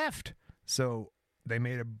and left. So they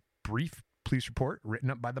made a brief police report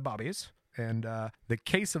written up by the bobbies, and the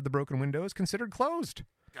case of the broken window is considered closed.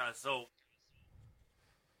 So,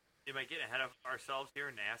 am I getting ahead of ourselves here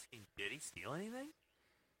and asking, did he steal anything?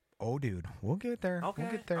 Oh, dude, we'll get there. Okay.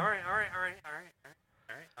 We'll get there. All right.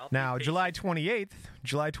 Now, July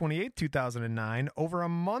 28th, 2009, over a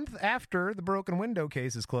month after the broken window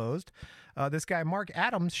case is closed, this guy, Mark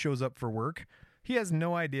Adams, shows up for work. He has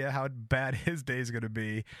no idea how bad his day is going to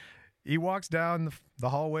be. He walks down the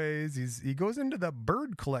hallways. He goes into the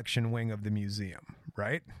bird collection wing of the museum,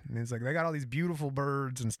 right? And he's like, they got all these beautiful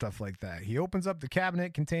birds and stuff like that. He opens up the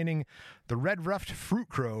cabinet containing the red-ruffed fruit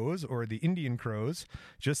crows, or the Indian crows,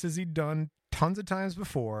 just as he'd done tons of times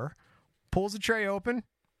before. Pulls the tray open.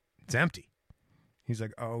 It's empty. He's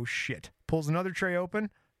like, oh, shit. Pulls another tray open.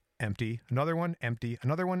 Empty. Another one, empty.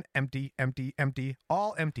 Another one, empty, empty, empty.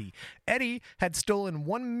 All empty. Eddie had stolen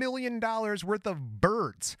 $1 million worth of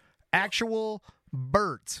birds. Actual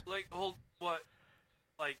birds. Like, what?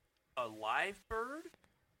 Like a live bird?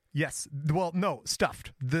 Yes. Well, no,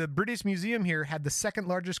 stuffed. The British Museum here had the second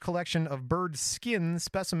largest collection of bird skin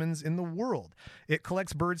specimens in the world. It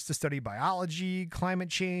collects birds to study biology, climate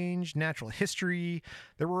change, natural history.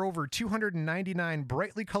 There were over 299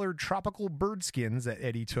 brightly colored tropical bird skins that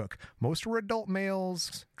Eddie took. Most were adult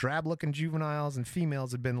males, drab-looking juveniles, and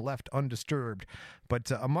females had been left undisturbed.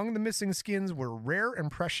 But among the missing skins were rare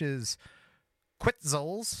and precious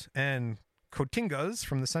quetzals and cotingas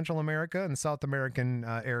from the Central America and South American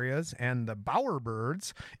areas, and the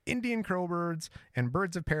bowerbirds, Indian crowbirds, and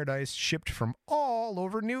birds of paradise shipped from all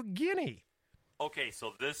over New Guinea. Okay,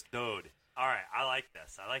 so this dude, all right, I like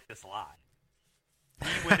this a lot.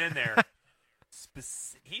 He went in there,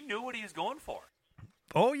 he knew what he was going for.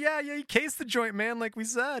 Oh, yeah, he cased the joint, man, like we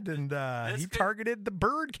said, and he targeted the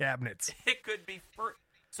bird cabinets. It could be,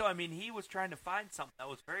 so, I mean, he was trying to find something that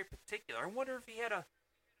was very particular. I wonder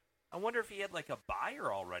if he had like a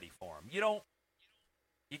buyer already for him. You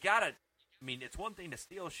gotta, I mean, it's one thing to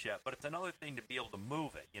steal shit, but it's another thing to be able to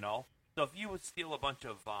move it, you know? So if you would steal a bunch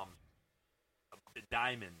of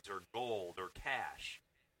diamonds or gold or cash,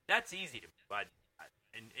 that's easy to buy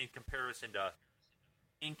in comparison to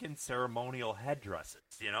Incan ceremonial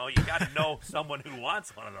headdresses, you know? You gotta know someone who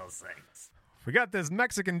wants one of those things. We got this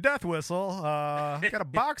Mexican death whistle. Got a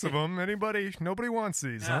box of them. Nobody wants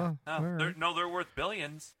these, huh? They're worth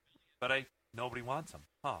billions. But nobody wants them,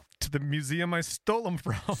 huh? To the museum I stole them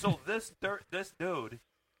from. So this dude,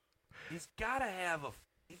 he's gotta have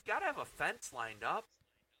a fence lined up.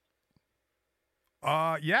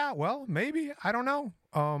 Yeah, well, maybe, I don't know.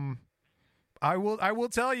 I will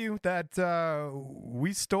tell you that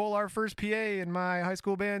we stole our first PA in my high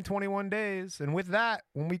school band 21 Days, and with that,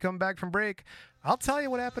 when we come back from break, I'll tell you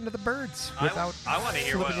what happened to the birds. I want to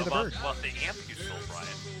hear about the amp you stole, Brian.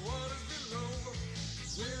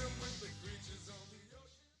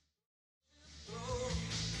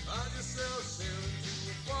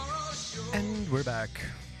 And we're back.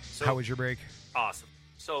 So, how was your break? Awesome.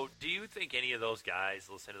 So, do you think any of those guys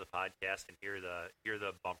listen to the podcast and hear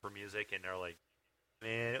the bumper music and they're like,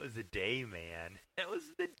 "Man, it was the day, man. It was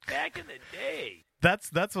back in the day."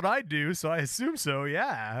 That's what I do, so I assume so.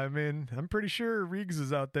 Yeah, I mean, I'm pretty sure Riggs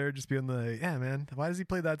is out there just being like, "Yeah, man, why does he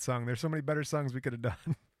play that song? There's so many better songs we could have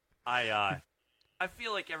done." I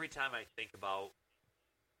feel like every time I think about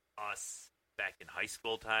us back in high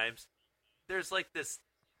school times, there's like this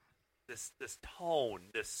this tone,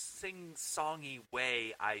 this sing-songy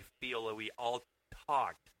way I feel that we all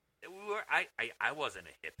talked. I wasn't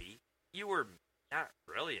a hippie. You were not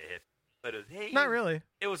really a hippie, but it was, hey, Not really.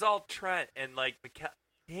 It was all Trent and like,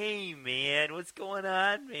 hey man, what's going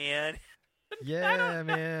on, man? Yeah,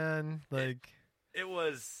 man. Like it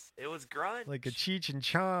was grunge, like a Cheech and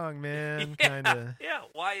Chong, man, yeah, kind of. Yeah,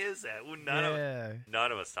 why is that? Well,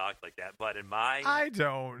 none of us talk like that. But I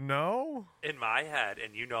don't know. In my head,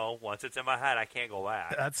 and once it's in my head, I can't go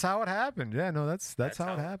back. That's how it happened. Yeah, no, that's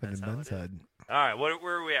how it happened in Ben's head. All right,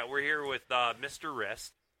 where are we at? We're here with Mr.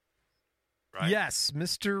 Wrist. Right? Yes,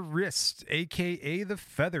 Mr. Wrist, a.k.a. the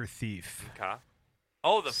Feather Thief. Okay.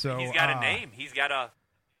 Oh, he's got a name. He's got a...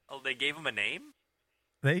 Oh, they gave him a name?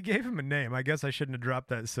 They gave him a name. I guess I shouldn't have dropped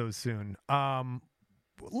that so soon.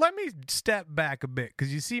 Let me step back a bit,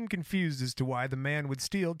 because you seem confused as to why the man would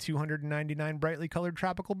steal 299 brightly colored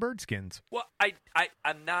tropical bird skins. Well,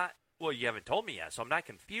 I'm not... Well, you haven't told me yet, so I'm not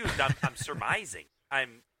confused. I'm surmising.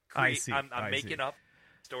 I'm making up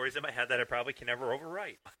stories in my head that I probably can never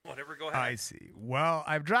overwrite. Whatever, go ahead. I see. Well,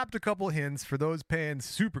 I've dropped a couple hints for those paying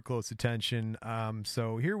super close attention.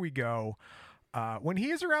 So here we go. When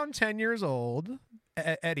he is around 10 years old,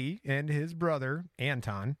 Eddie and his brother,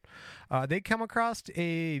 Anton, they come across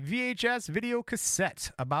a VHS video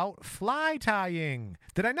cassette about fly tying.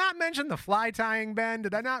 Did I not mention the fly tying, Ben?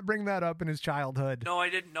 Did I not bring that up in his childhood? No, I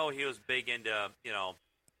didn't know he was big into,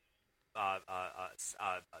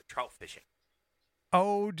 trout fishing.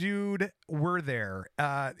 Oh, dude, we're there.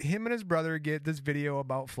 Him and his brother get this video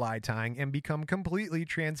about fly tying and become completely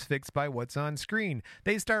transfixed by what's on screen.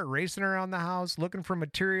 They start racing around the house looking for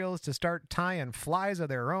materials to start tying flies of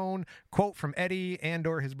their own. Quote from Eddie and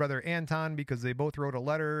or his brother Anton, because they both wrote a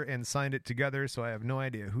letter and signed it together, so I have no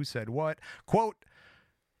idea who said what. Quote,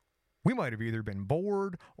 we might have either been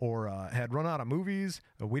bored or had run out of movies.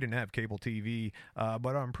 We didn't have cable TV,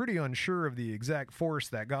 but I'm pretty unsure of the exact force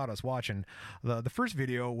that got us watching. The first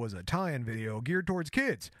video was a tie-in video geared towards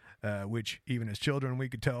kids, which even as children we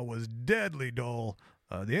could tell was deadly dull.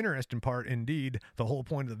 The interesting part, indeed, the whole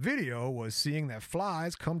point of the video was seeing that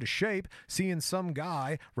flies come to shape, seeing some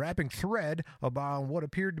guy wrapping thread about what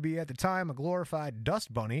appeared to be at the time a glorified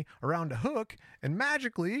dust bunny around a hook, and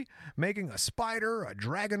magically making a spider, a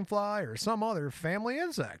dragonfly, or some other family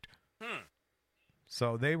insect.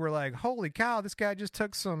 So they were like, holy cow, this guy just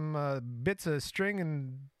took some bits of string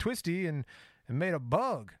and twisty and made a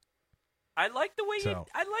bug. I like the way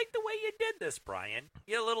you did this, Brian.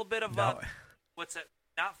 You had a little bit of what's it?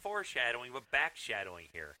 Not foreshadowing, but backshadowing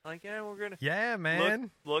here. Like, we're gonna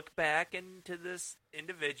look back into this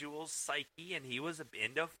individual's psyche, and he was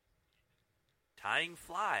into tying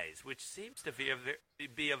flies, which seems to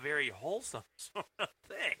be a very wholesome sort of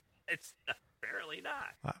thing. It's apparently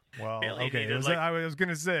not. Okay. I was going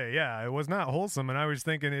to say, yeah, it was not wholesome, and I was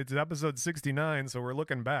thinking it's episode 69, so we're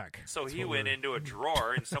looking back. So he went into a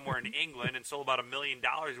drawer and somewhere in England and sold about $1 million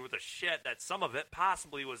worth of shit that some of it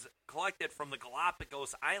possibly was collected from the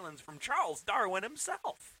Galapagos Islands from Charles Darwin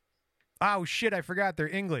himself. Oh, shit, I forgot they're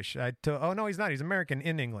English. Oh, no, he's not. He's American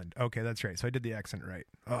in England. Okay, that's right. So I did the accent right.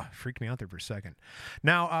 Oh, freaked me out there for a second.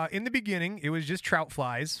 Now, in the beginning, it was just trout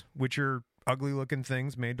flies, which are ugly-looking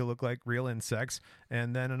things made to look like real insects.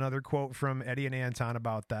 And then another quote from Eddie and Anton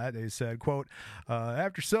about that. They said, quote,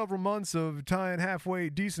 after several months of tying halfway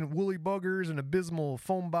decent woolly buggers and abysmal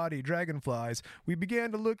foam-body dragonflies, we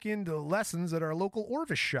began to look into lessons at our local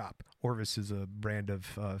Orvis shop. Orvis is a brand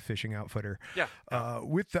of fishing outfitter. Yeah.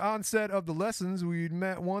 With the onset of the lessons, we'd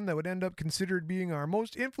met one that would end up considered being our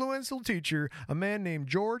most influential teacher, a man named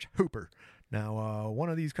George Hooper. Now, one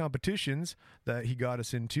of these competitions that he got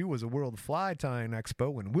us into was a World Fly Tying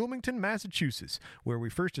Expo in Wilmington, Massachusetts, where we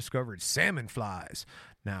first discovered salmon flies.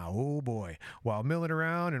 Now, oh boy, while milling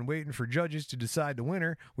around and waiting for judges to decide the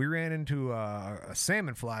winner, we ran into a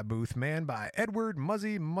salmon fly booth manned by Edward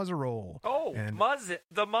Muzzy Muzzerole. Oh, and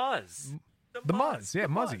the Muzz. Yeah,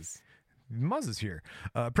 Muzzy. Muzz is here.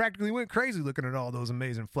 Practically went crazy looking at all those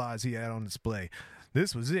amazing flies he had on display.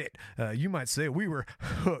 This was it. You might say we were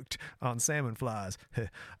hooked on salmon flies.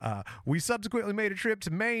 We subsequently made a trip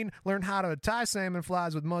to Maine, learned how to tie salmon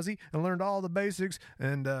flies with Muzzy, and learned all the basics.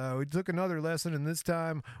 And we took another lesson, and this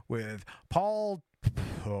time with Paul.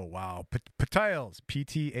 Oh, wow. Patales.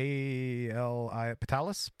 P-T-A-L-I.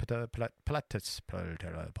 Patalis?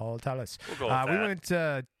 Paul Talis. We'll go with that. We went,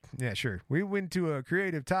 yeah, sure. We went to a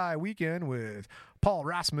creative tie weekend with Paul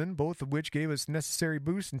Rossman, both of which gave us necessary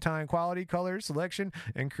boosts in tying quality, color, selection,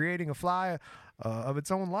 and creating a fly of its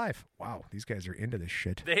own life. Wow, these guys are into this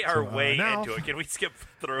shit. They are So, way now, into it. Can we skip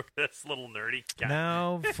through this little nerdy guy?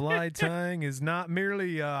 Now, fly tying is not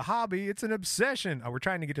merely a hobby, it's an obsession. We're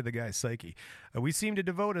trying to get to the guy's psyche. We seem to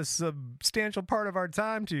devote a substantial part of our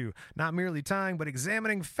time to not merely tying, but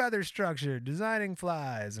examining feather structure, designing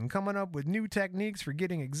flies, and coming up with new techniques for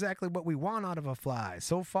getting exactly what we want out of a fly.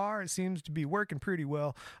 So far, it seems to be working pretty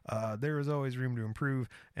well. There is always room to improve,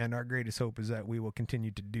 and our greatest hope is that we will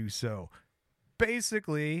continue to do so.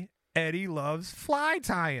 Basically, Eddie loves fly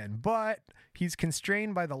tying, but he's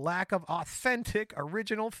constrained by the lack of authentic,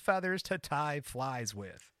 original feathers to tie flies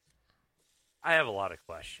with. I have a lot of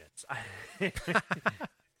questions.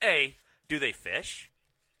 A, do they fish?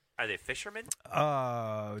 Are they fishermen?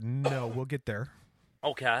 No, we'll get there.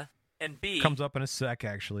 Okay. And B, Comes up in a sec,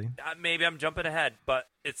 actually. maybe I'm jumping ahead, but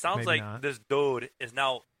it sounds Maybe like not. this dude is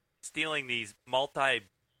now stealing these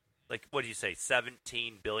what do you say,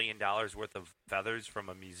 $17 billion worth of feathers from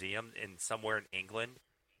a museum in somewhere in England.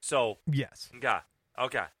 So, Yes, okay.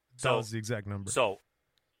 that So, was the exact number. so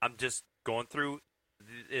I'm just going through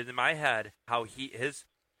in my head how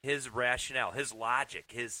his rationale, his logic,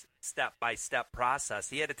 his step-by-step process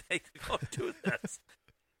he had to take to go do this.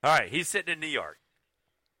 All right, he's sitting in New York.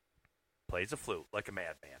 Plays a flute like a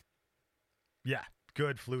madman. Yeah,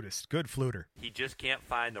 good flutist, good fluter. He just can't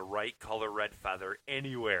find the right color red feather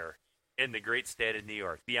anywhere in the great state of New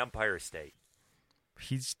York, the Empire State.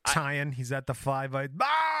 He's tying. He's at the Five Eyes.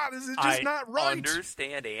 This is just I not right.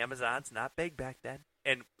 understand Amazon's not big back then,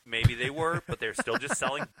 and maybe they were, but they're still just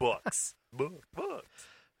selling books. Books. Get a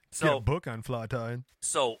So, book on fly tying.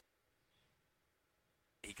 so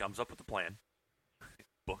he comes up with a plan,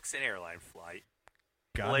 books an airline flight,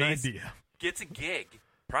 Got an Blaze. idea. gets a gig,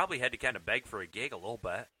 probably had to kind of beg for a gig a little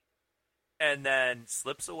bit, and then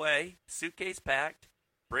slips away, suitcase packed,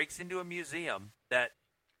 breaks into a museum that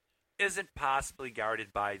isn't possibly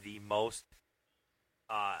guarded by the most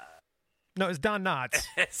No, it's Don Knotts.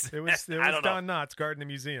 It was I don't Don Knotts guarding the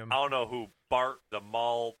museum. I don't know who Bart the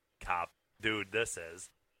mall cop dude this is,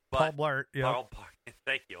 but Paul Blart. Yeah. Paul Blart,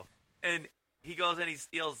 thank you. And he goes and he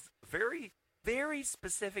steals very, very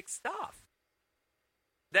specific stuff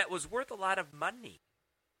that was worth a lot of money.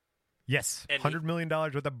 Yes, And $100 million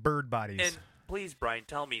worth of bird bodies. And please, Brian,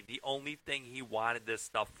 tell me the only thing he wanted this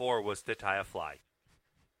stuff for was to tie a fly.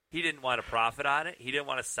 He didn't want to profit on it. He didn't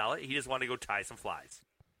want to sell it. He just wanted to go tie some flies.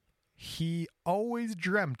 He always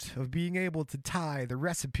dreamt of being able to tie the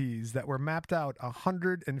recipes that were mapped out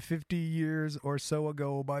 150 years or so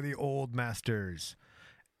ago by the old masters.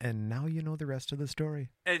 And now you know the rest of the story.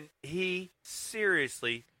 And he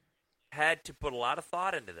seriously had to put a lot of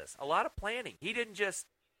thought into this, a lot of planning. He didn't just,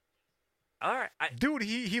 all right. Dude,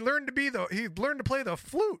 he learned to play the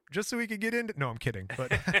flute just so he could get into. No, I'm kidding. But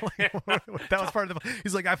that was part of the.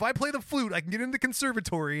 He's like, if I play the flute, I can get into the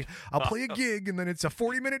conservatory. I'll play a gig, and then it's a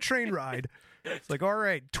 40-minute train ride. It's like, all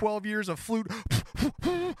right, 12 years of flute.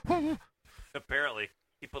 Apparently,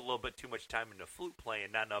 he put a little bit too much time into flute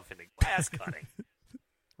playing, not enough into glass cutting.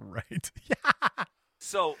 Right. Yeah.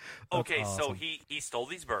 So, okay, That's so awesome. he stole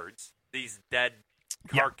these birds, these dead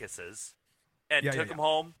Yeah. carcasses, and Yeah, took yeah, them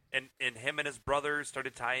home, and him and his brother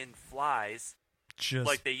started tying flies. Just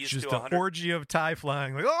Like they used just to an 100 orgy of tie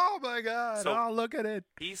flying. Like, oh my god! So- Oh, look at it.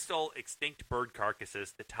 He stole extinct bird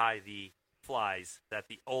carcasses to tie the flies that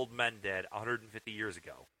the old men did 150 years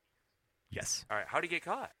ago. Yes. All right, how did he get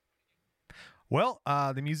caught? Well,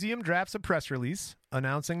 the museum drafts a press release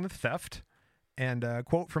announcing the theft, and a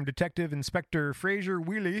quote from Detective Inspector Fraser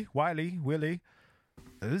Wiley.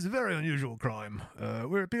 This is a very unusual crime.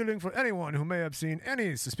 We're appealing for anyone who may have seen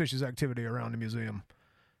any suspicious activity around the museum.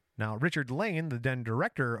 Now, Richard Lane, the then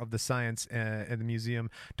director of the science in the museum,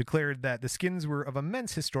 declared that the skins were of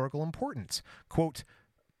immense historical importance. Quote,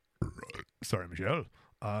 sorry, Michelle.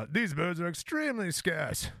 These birds are extremely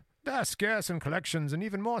scarce. They're scarce in collections and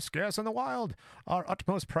even more scarce in the wild. Our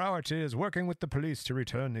utmost priority is working with the police to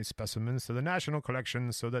return these specimens to the national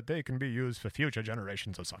collections so that they can be used for future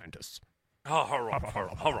generations of scientists.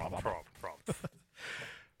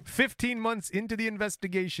 15 months into the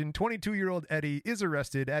investigation, 22-year-old Eddie is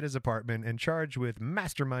arrested at his apartment and charged with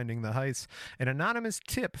masterminding the heist. An anonymous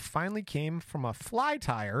tip finally came from a fly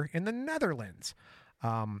tyer in the Netherlands.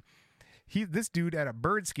 This dude had a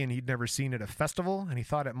bird skin he'd never seen at a festival, and he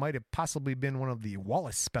thought it might have possibly been one of the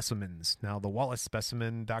Wallace specimens. Now, the Wallace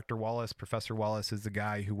specimen, Dr. Wallace, Professor Wallace, is the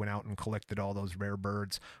guy who went out and collected all those rare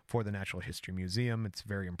birds for the Natural History Museum. It's a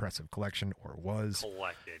very impressive collection, or was.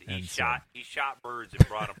 Collected. And He so- shot birds and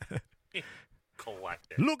brought them.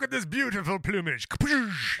 Collected. Look at this beautiful plumage.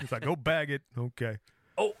 It's like, go bag it. Okay.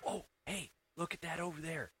 Oh, hey, look at that over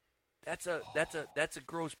there. That's a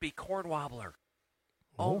grosbeak corn wobbler.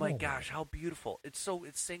 Oh my gosh, how beautiful! It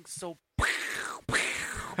sings so.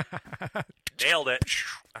 Nailed it.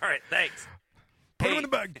 All right, thanks. Put him in the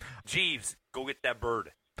bag. Jeeves, go get that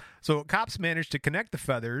bird. So cops managed to connect the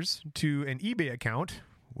feathers to an eBay account.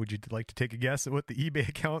 Would you like to take a guess at what the eBay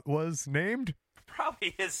account was named?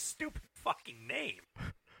 Probably his stupid fucking name.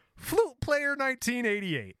 Flute Player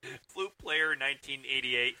 1988. Flute Player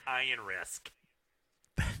 1988, Ian Risk.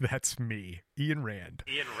 That's me, Ian Rand.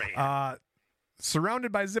 Ian Rand.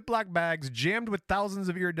 Surrounded by Ziploc bags jammed with thousands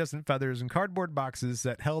of iridescent feathers and cardboard boxes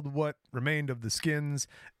that held what remained of the skins,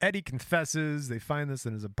 Eddie confesses. They find this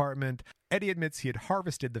in his apartment. Eddie admits he had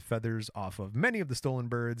harvested the feathers off of many of the stolen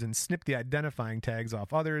birds and snipped the identifying tags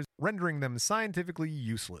off others, rendering them scientifically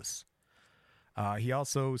useless. He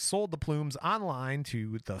also sold the plumes online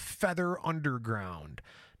to the Feather Underground.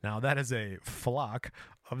 Now, that is a flock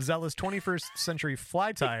of zealous 21st century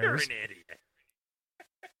fly tyers. You're an idiot.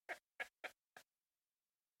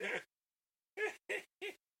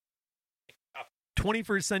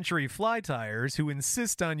 21st century fly tyers who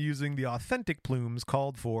insist on using the authentic plumes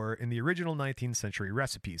called for in the original 19th century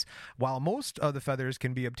recipes. While most of the feathers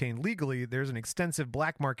can be obtained legally, there's an extensive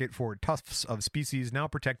black market for tufts of species now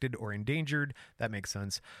protected or endangered. That makes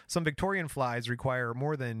sense. Some Victorian flies require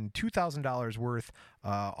more than $2,000 worth,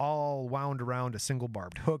 all wound around a single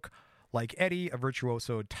barbed hook. Like Eddie, a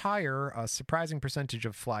virtuoso tyer, a surprising percentage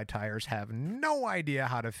of fly tyers have no idea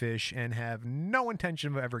how to fish and have no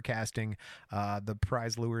intention of ever casting the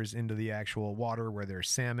prize lures into the actual water where there's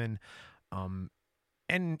salmon. And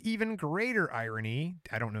even greater irony,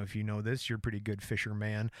 I don't know if you know this, you're a pretty good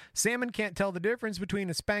fisherman. Salmon can't tell the difference between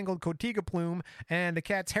a spangled cotiga plume and a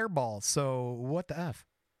cat's hairball. So what the F?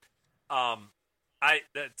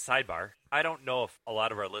 Sidebar. I don't know if a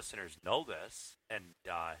lot of our listeners know this, and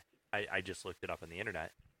I just looked it up on the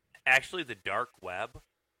internet. Actually, the dark web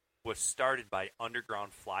was started by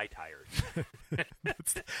underground fly tyers.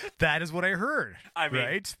 That is what I heard. I mean,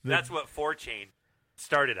 right? That's what 4chain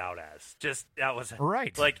started out as. Just that was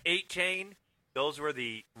right. Like 8chain, those were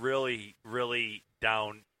the really, really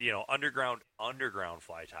down, underground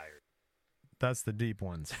fly tyers. That's the deep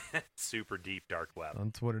ones. Super deep dark web.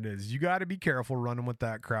 That's what it is. You got to be careful running with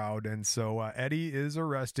that crowd. And so Eddie is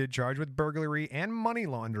arrested, charged with burglary and money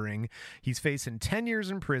laundering. He's facing 10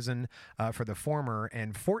 years in prison for the former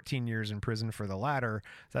and 14 years in prison for the latter.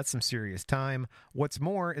 That's some serious time. What's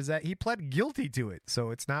more is that he pled guilty to it.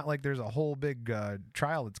 So it's not like there's a whole big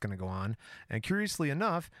trial that's going to go on. And curiously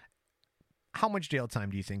enough, how much jail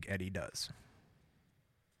time do you think Eddie does?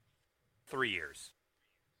 3 years.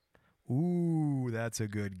 Ooh, that's a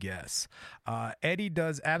good guess. Eddie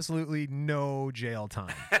does absolutely no jail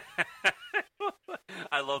time.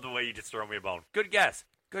 I love the way you just throw me a bone. Good guess.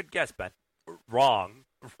 Good guess, Ben. Wrong.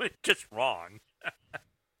 Just wrong.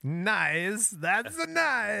 Nice. That's a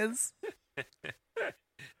nice.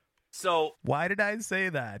 So why did I say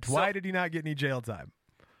that? Why did he not get any jail time?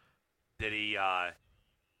 Did he die?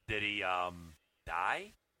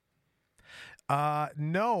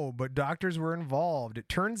 No, but doctors were involved. It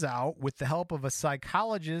turns out, with the help of a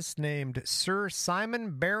psychologist named Sir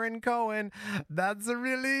Simon Baron Cohen, that's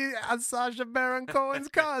really Sacha Baron Cohen's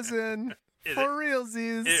cousin. For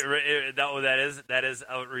realsies. That is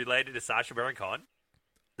related to Sacha Baron Cohen?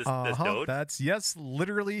 This dude? That's, yes,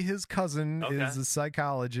 literally his cousin is a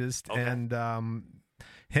psychologist. Okay. And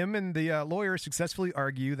him and the lawyer successfully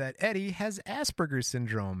argue that Eddie has Asperger's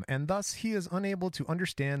syndrome, and thus he is unable to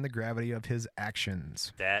understand the gravity of his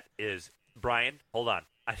actions. That is... Brian, hold on.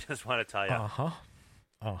 I just want to tell you.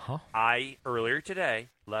 I, earlier today,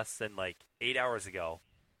 less than 8 hours ago,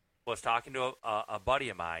 was talking to a buddy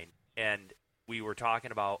of mine, and we were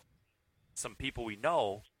talking about some people we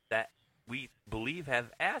know that we believe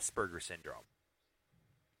have Asperger's syndrome.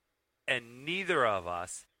 And neither of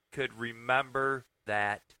us could remember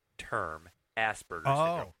that term, Asperger's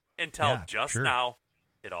syndrome, until now.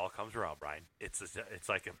 It all comes around, Brian. It's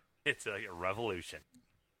like a revolution.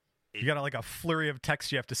 You got a flurry of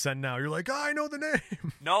text you have to send now. You're like, I know the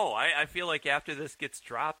name. No, I feel like after this gets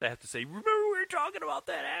dropped, I have to say, remember we were talking about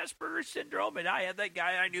that Asperger's syndrome, and I had that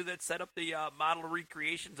guy I knew that set up the model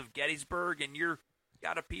recreations of Gettysburg, and you're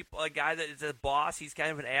got a guy that is a boss. He's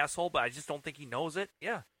kind of an asshole, but I just don't think he knows it.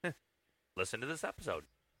 Yeah, listen to this episode.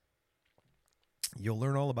 You'll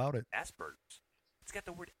learn all about it. Asperger's. It's got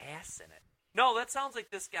the word ass in it. No, that sounds like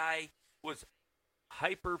this guy was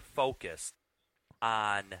hyper-focused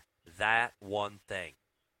on that one thing.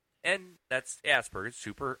 And that's Asperger's,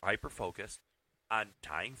 super hyper-focused on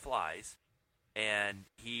tying flies. And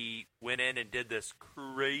he went in and did this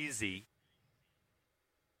crazy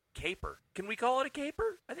caper. Can we call it a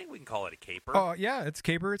caper? I think we can call it a caper. Oh, yeah, it's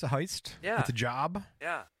caper. It's a heist. Yeah. It's a job.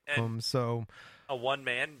 Yeah. And So, a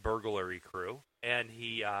one-man burglary crew, and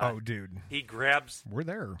he dude, he grabs we're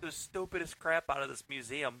there. the stupidest crap out of this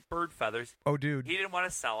museum, bird feathers. Oh, dude. He didn't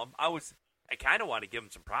want to sell them. I kind of want to give him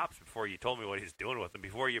some props before you told me what he's doing with them.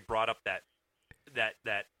 Before you brought up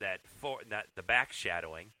the back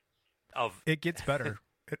shadowing of It gets better.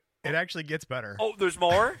 It actually gets better. Oh, there's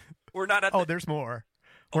more? We're not at Oh, there's more.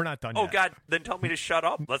 We're not done yet. Oh, God, then tell me to shut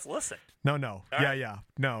up. Let's listen. No. All Yeah, right. yeah.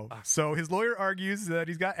 No. So his lawyer argues that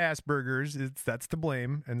he's got Asperger's. That's to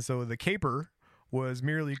blame. And so the caper was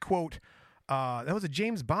merely, quote, that was a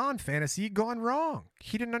James Bond fantasy gone wrong.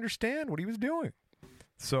 He didn't understand what he was doing.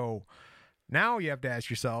 So now you have to ask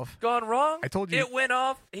yourself. Gone wrong? I told you. It went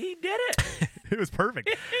off. He did it. It was perfect.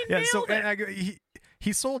 He Yeah, so nailed it. and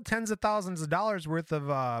he sold tens of thousands of dollars worth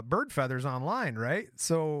of bird feathers online, right?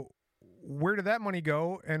 So where did that money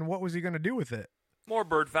go, and what was he going to do with it? More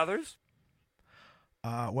bird feathers.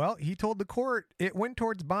 Well, he told the court it went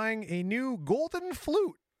towards buying a new golden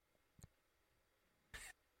flute.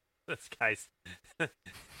 This guy's a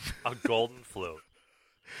golden flute.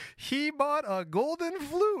 He bought a golden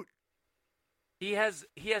flute. He has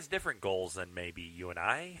different goals than maybe you and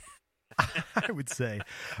I. I would say.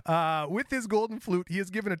 With his golden flute, he is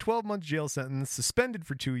given a 12-month jail sentence, suspended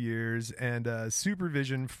for 2 years, and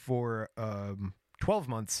supervision for 12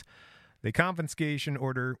 months. The confiscation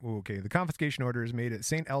order is made at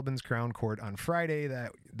St. Albans Crown Court on Friday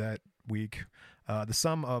that week. The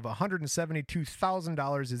sum of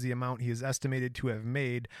 $172,000 is the amount he is estimated to have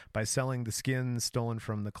made by selling the skins stolen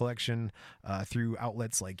from the collection through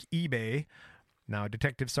outlets like eBay. Now,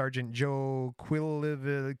 Detective Sergeant Joe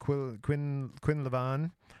Quinlivan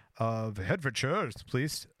of Hertfordshire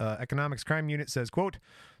Police Economics Crime Unit says, quote,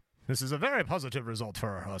 "This is a very positive result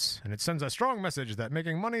for us, and it sends a strong message that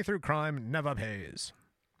making money through crime never pays."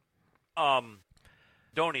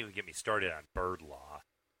 Don't even get me started on bird law.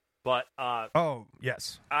 But Oh,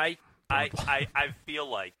 yes. I feel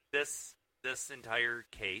like this entire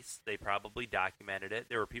case, they probably documented it.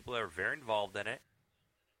 There were people that were very involved in it.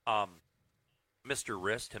 Mr.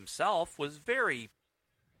 Rist himself was very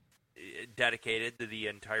dedicated to the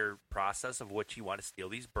entire process of which he wanted to steal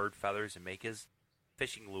these bird feathers and make his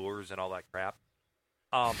fishing lures and all that crap.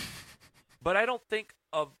 But I don't think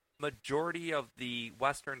a majority of the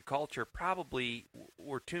Western culture probably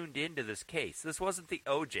were tuned into this case. This wasn't the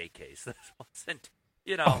OJ case. This wasn't,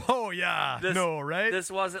 Oh, yeah. Right? This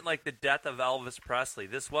wasn't like the death of Elvis Presley.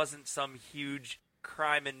 This wasn't some huge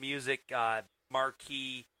crime and music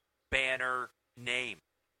marquee banner name.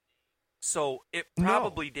 So it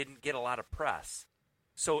probably didn't get a lot of press.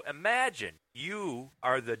 So imagine you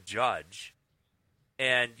are the judge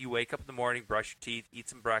and you wake up in the morning, brush your teeth, eat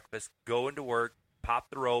some breakfast, go into work, pop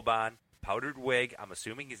the robe on, powdered wig. I'm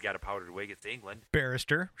assuming he's got a powdered wig. It's England.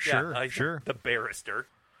 Barrister. Yeah, Sure. The barrister.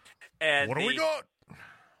 And What do we got?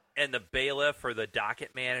 And the bailiff or the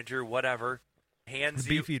docket manager, whatever, hands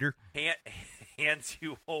The beefeater. hands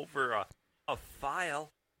you over a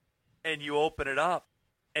file, and you open it up,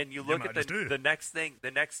 and you look at the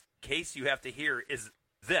next case you have to hear is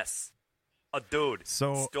this. A dude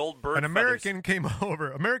stole bird an American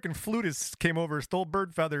feathers. American flutist came over, stole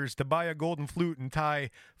bird feathers to buy a golden flute and tie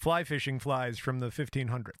fly fishing flies from the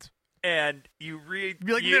 1500s. And you read,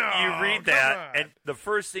 Be like, you "No, read come that, on." and the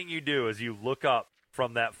first thing you do is you look up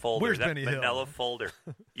from that folder, Where's that Benny Hill? manila folder.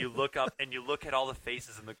 You look up and you look at all the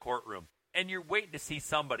faces in the courtroom, and you're waiting to see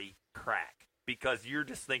somebody crack because you're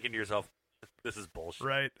just thinking to yourself, "This is bullshit."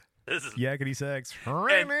 Right. This is Yakety sax.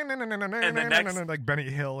 Like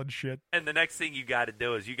Benny Hill and shit. And the next thing you got to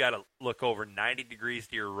do is you got to look over 90 degrees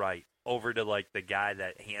to your right, over to like the guy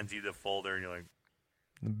that hands you the folder, and you're like,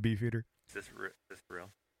 The beefeater. "Is this real? Is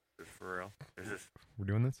this for real? Is this? We're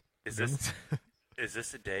doing this? Is We're doing this? Is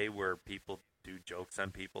this a day where people do jokes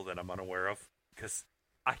on people that I'm unaware of? Because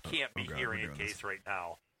I can't be God, hearing we're a doing case right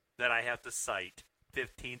now that I have to cite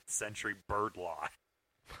 15th century bird law."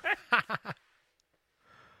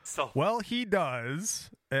 So Well, he does.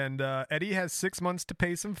 And Eddie has 6 months to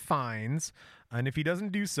pay some fines. And if he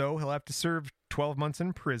doesn't do so, he'll have to serve 12 months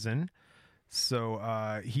in prison.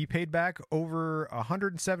 So he paid back over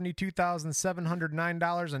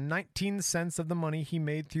 $172,709.19 of the money he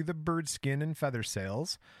made through the bird skin and feather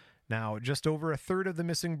sales. Now, just over a third of the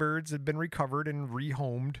missing birds have been recovered and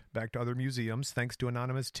rehomed back to other museums thanks to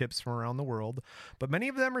anonymous tips from around the world. But many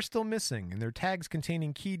of them are still missing, and their tags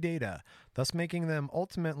containing key data, thus making them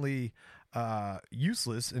ultimately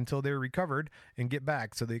useless until they're recovered and get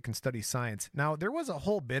back so they can study science. Now, there was a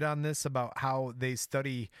whole bit on this about how they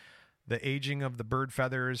study the aging of the bird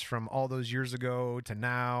feathers from all those years ago to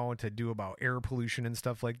now, to do about air pollution and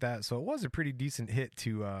stuff like that. So it was a pretty decent hit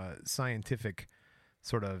to scientific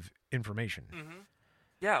sort of information. Mm-hmm.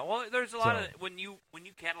 Yeah, well, there's a lot of when you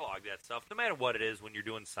catalog that stuff, no matter what it is, when you're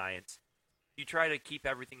doing science, you try to keep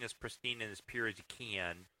everything as pristine and as pure as you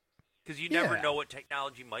can, because you never know what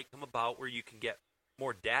technology might come about where you can get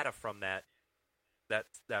more data from that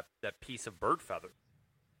piece of bird feather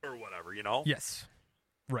or whatever, you know? Yes.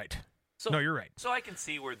 Right. So, no, you're right. So I can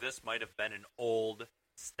see where this might have been an old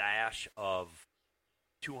stash of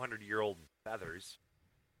 200-year-old feathers.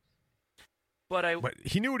 But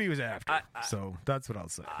he knew what he was after, so that's what I'll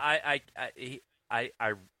say. I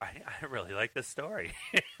really like this story.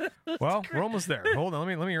 Well, we're almost there. Hold on,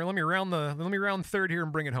 let me round third here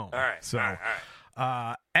and bring it home. All right. So, all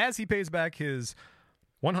right. As he pays back his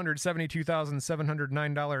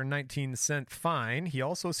 $172,709.19 fine, he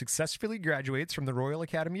also successfully graduates from the Royal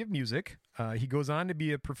Academy of Music. He goes on to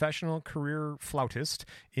be a professional career flautist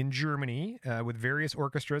in Germany with various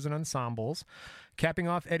orchestras and ensembles. Capping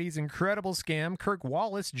off Eddie's incredible scam, Kirk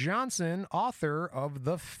Wallace Johnson, author of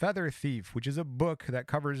The Feather Thief, which is a book that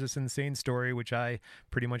covers this insane story, which I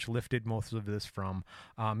pretty much lifted most of this from.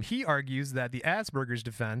 He argues that the Asperger's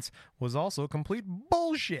defense was also complete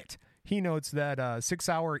bullshit. He notes that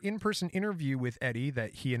 6-hour in-person interview with Eddie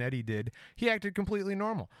that he and Eddie did, he acted completely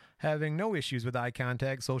normal, having no issues with eye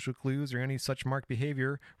contact, social clues, or any such marked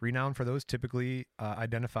behavior renowned for those typically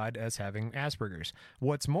identified as having Asperger's.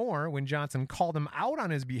 What's more, when Johnson called him out on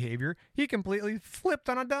his behavior, he completely flipped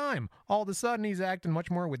on a dime. All of a sudden, he's acting much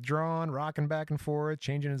more withdrawn, rocking back and forth,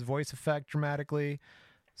 changing his voice effect dramatically.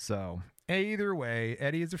 So, either way,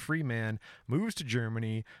 Eddie is a free man, moves to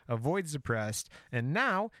Germany, avoids the press, and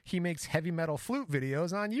now he makes heavy metal flute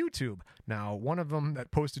videos on YouTube. Now, one of them that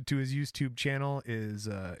posted to his YouTube channel is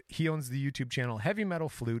he owns the YouTube channel Heavy Metal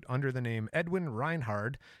Flute under the name Edwin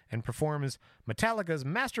Reinhard and performs Metallica's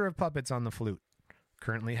Master of Puppets on the flute.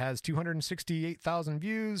 Currently has 268,000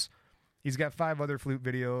 views. He's got 5 other flute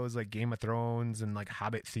videos like Game of Thrones and like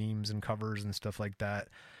Hobbit themes and covers and stuff like that.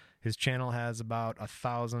 His channel has about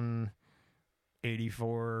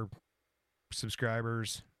 1,084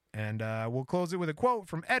 subscribers. And we'll close it with a quote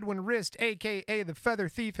from Edwin Rist, a.k.a. the Feather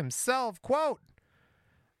Thief himself. Quote,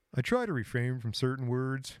 "I try to refrain from certain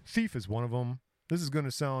words. Thief is one of them. This is going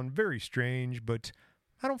to sound very strange, but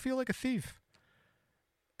I don't feel like a thief."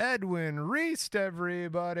 Edwin Rist,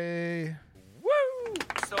 everybody. Woo!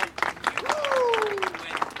 So when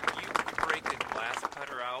you break a glass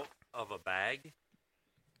cutter out of a bag,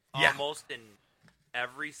 almost in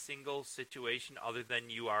every single situation other than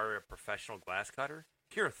you are a professional glass cutter,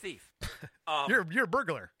 you're a thief. You're a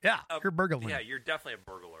burglar. Yeah, you're burgling. Yeah, you're definitely a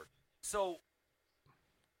burglar. So,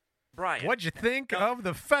 Brian, what'd you think of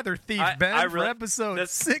The Feather Thief, Ben, for episode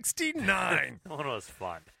 69? That one was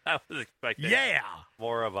fun. I was expecting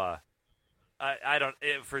more of a...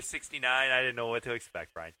 for 69, I didn't know what to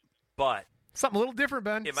expect, Brian. But... something a little different,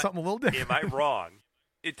 Ben. Something a little different. Am I wrong?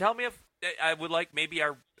 Tell me if... I would like maybe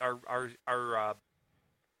our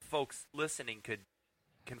folks listening could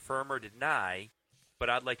confirm or deny, but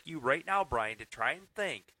I'd like you right now, Brian, to try and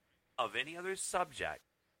think of any other subject.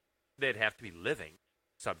 They'd have to be living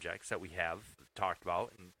subjects that we have talked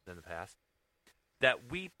about in the past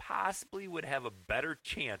that we possibly would have a better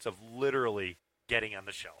chance of literally getting on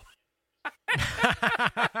the show.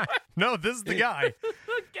 No, this is the guy.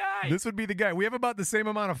 The guy. This would be the guy. We have about the same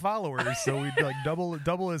amount of followers, so we'd like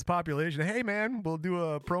double his population. Hey, man, we'll do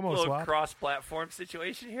a promo swap. Cross-platform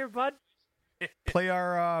situation here, bud. Play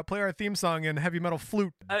our theme song in Heavy Metal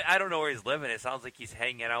Flute. I don't know where he's living. It sounds like he's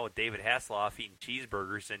hanging out with David Hasselhoff eating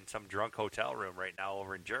cheeseburgers in some drunk hotel room right now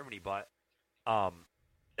over in Germany. But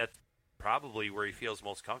that's probably where he feels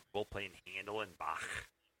most comfortable, playing Handel and Bach.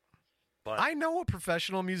 But I know a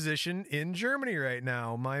professional musician in Germany right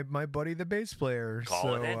now. My buddy, the bass player.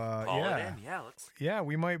 Call it in. Yeah,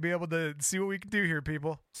 we might be able to see what we can do here,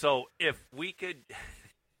 people. So if we could,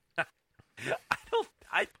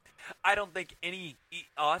 I don't think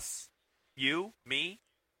us, you, me,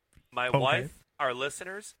 my wife, our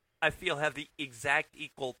listeners, I feel have the exact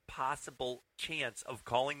equal possible chance of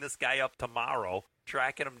calling this guy up tomorrow,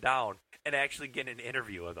 tracking him down, and actually getting an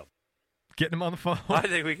interview with him. Getting him on the phone. I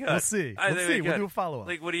think we could. We'll see. We'll do a follow-up.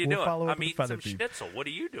 Like, what are you doing? I'm eating some schnitzel. What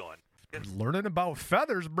are you doing? Learning about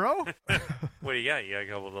feathers, bro. What do you got? You got a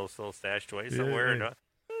couple of those little stashed away somewhere? You got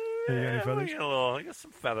any feathers? I got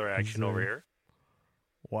some feather action over here.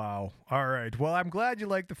 Wow. All right. Well, I'm glad you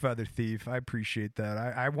like the Feather Thief. I appreciate that.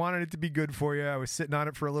 I wanted it to be good for you. I was sitting on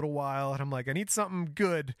it for a little while, and I'm like, I need something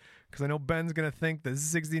good because I know Ben's going to think that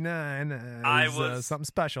 69 is something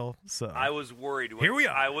special. So I was worried. Here we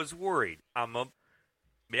are. I was worried. I'm going to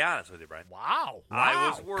be honest with you, Brian. Wow. I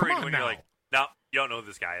was Come worried on when now. you're like, no, you don't know who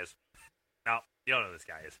this guy is. No, you don't know who this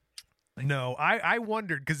guy is. No, I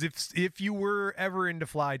wondered because if you were ever into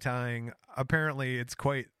fly tying, apparently it's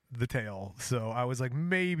quite the tale. So I was like,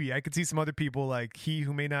 maybe I could see some other people like He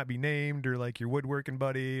Who May Not Be Named, or like your woodworking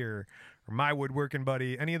buddy, or my woodworking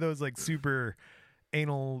buddy. Any of those like super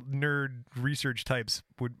anal nerd research types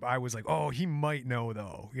I was like, oh, he might know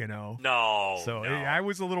though, you know. No. So no. I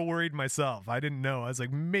was a little worried myself. I didn't know. I was like,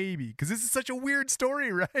 maybe, because this is such a weird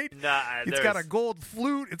story, right? Nah, it's got a gold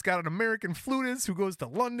flute. It's got an American flutist who goes to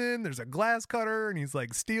London. There's a glass cutter, and he's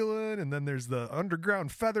like stealing. And then there's the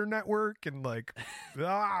underground feather network, and like,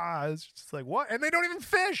 it's just like, what? And they don't even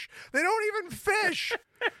fish. They don't even fish.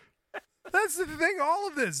 That's the thing. All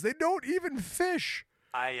of this, they don't even fish.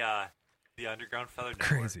 The Underground Feather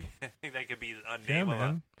Network. Crazy. I think that could be a name of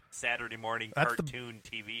a Saturday morning cartoon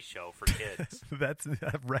TV show for kids. That's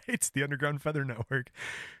right. The Underground Feather Network.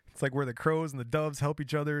 It's like where the crows and the doves help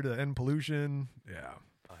each other to end pollution. Yeah.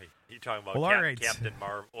 You're talking about all right. Captain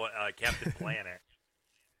Planet.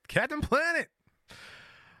 Captain Planet.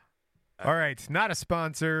 All right. Not a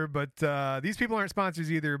sponsor, but these people aren't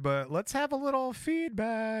sponsors either, but let's have a little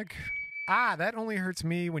feedback. That only hurts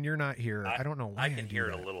me when you're not here. I don't know why I can hear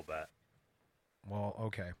it a little bit. Well,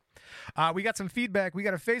 okay. We got some feedback. We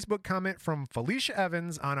got a Facebook comment from Felicia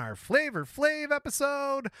Evans on our Flavor Flav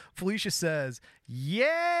episode. Felicia says,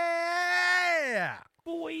 yeah!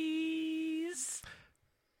 Boys!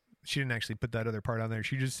 She didn't actually put that other part on there.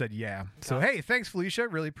 She just said, yeah. So, hey, thanks, Felicia.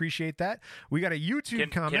 Really appreciate that. We got a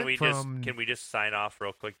YouTube comment from... Can we just sign off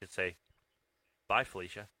real quick and say, bye,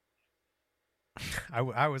 Felicia?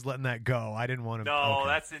 I was letting that go. I didn't want to... No,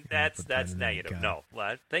 okay. that's negative. No.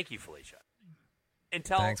 Well, thank you, Felicia.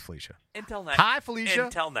 Thanks, Felicia. Until next. Hi, Felicia.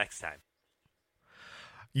 Until next time.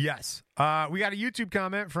 Yes. We got a YouTube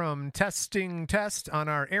comment from Testing Test on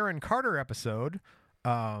our Aaron Carter episode.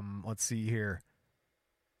 Let's see here.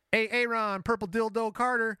 Hey, Aaron, Purple Dildo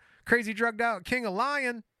Carter, crazy drugged out King of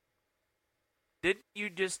Lion. Didn't you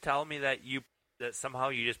just tell me that somehow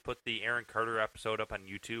you just put the Aaron Carter episode up on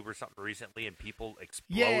YouTube or something recently and people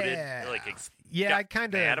exploded? Yeah. I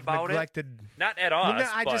kind of neglected. Not at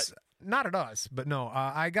us, not at us, but no,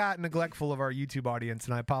 I got neglectful of our YouTube audience,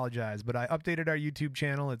 and I apologize, but I updated our YouTube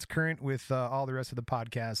channel. It's current with all the rest of the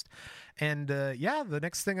podcast. And, the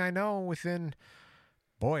next thing I know, within,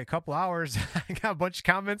 a couple hours, I got a bunch of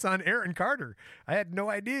comments on Aaron Carter. I had no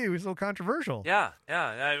idea he was so controversial. Yeah.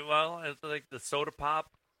 It's like the Soda Pop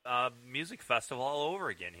music festival all over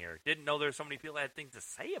again here. Didn't know there were so many people that had things to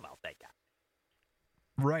say about that guy.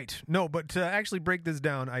 Right. No, but to actually break this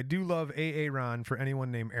down, I do love Aaron for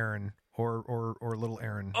anyone named Aaron or little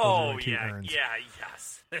Aaron.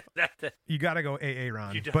 Yes. You got to go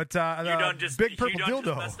Aaron. But Big Purple Dildo.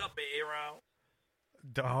 Just messed up Aaron.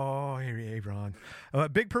 Oh, Aaron.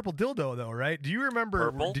 Big Purple Dildo, though, right? Do you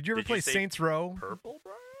remember? Purple? Did you ever play Saints Row? Purple,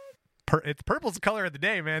 bro? It's purple's the color of the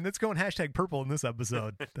day, man. Let's go and hashtag purple in this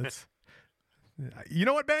episode. That's. You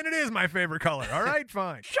know what, Ben? It is my favorite color. All right,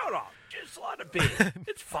 fine. Shut up. Just let it be.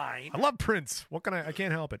 It's fine. I love Prince. What can I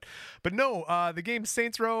can't help it. But no, the game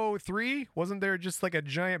Saints Row 3, wasn't there just like a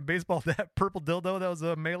giant baseball that purple dildo that was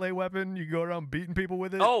a melee weapon? You go around beating people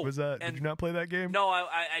with it? Oh. Did you not play that game? No,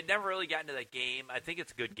 I never really got into that game. I think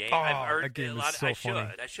it's a good game. Oh, I've heard that game a lot. is so funny.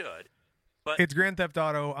 I should. But it's Grand Theft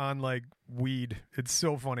Auto on like weed. It's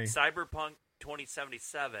so funny. Cyberpunk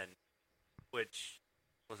 2077, which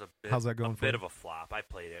was a bit of a flop. I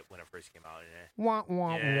played it when it first came out. Wah,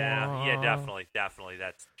 wah, wah. Yeah, definitely.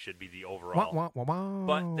 That should be the overall. Wah, wah, wah,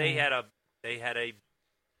 wah. But they had a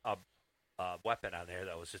weapon on there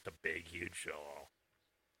that was just a big, huge show.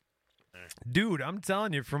 Dude, I'm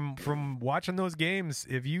telling you, from watching those games,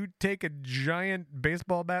 if you take a giant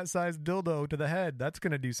baseball bat-sized dildo to the head, that's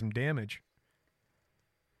gonna do some damage.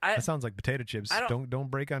 That sounds like potato chips. Don't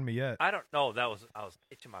break on me yet. I don't know. I was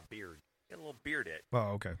itching my beard. Get a little beard itch.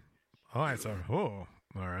 Oh, okay. All right. So, all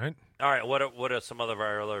right. All right. What do some of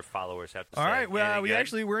our other followers have to say? All right. Well,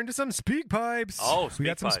 we're into some speak pipes. Oh, we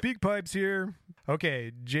got some speak pipes here.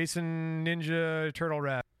 Okay, Jason Ninja Turtle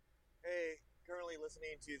Rap. Hey, currently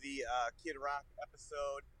listening to the Kid Rock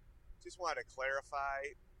episode. Just wanted to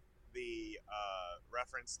clarify the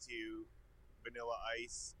reference to Vanilla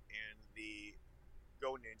Ice and the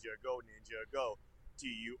Go Ninja, Go, Turtle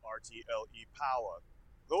power.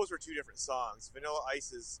 Those were two different songs. Vanilla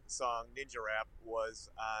Ice's song Ninja Rap was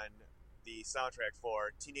on the soundtrack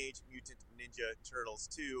for Teenage Mutant Ninja Turtles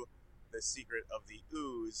 2, The Secret of the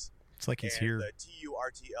Ooze. It's like he's and here. The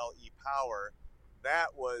TURTLE Power,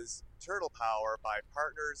 that was Turtle Power by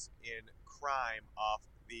Partners in Crime off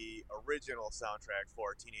the original soundtrack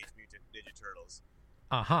for Teenage Mutant Ninja Turtles.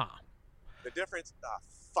 Uh-huh. The difference...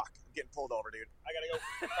 fuck. I'm getting pulled over, dude. I gotta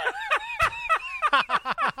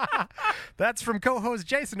go. That's from co-host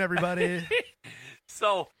Jason, everybody.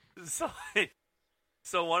 So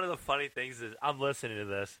one of the funny things is I'm listening to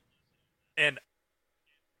this, and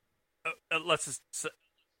let's just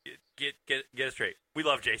get it straight. We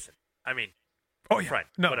love Jason. I mean, Oh yeah, friend,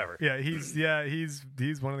 no, whatever. Yeah, he's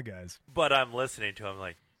one of the guys. But I'm listening to him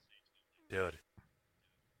like, dude,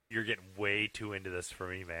 you're getting way too into this for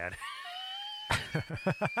me, man.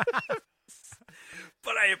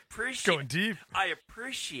 But I appreciate going deep. I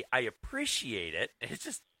appreciate it. It's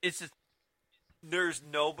just there's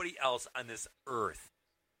nobody else on this earth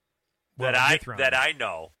that I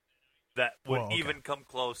know that would even come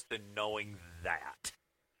close to knowing that.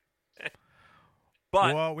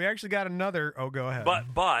 But we actually got another. Oh, go ahead.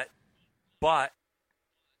 But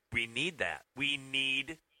we need that. We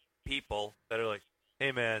need people that are like,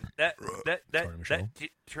 hey man, that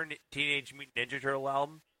Teenage Mutant Ninja Turtle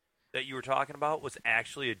album that you were talking about was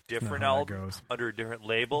actually a different album under a different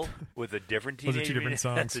label with a different Teenage Those are two different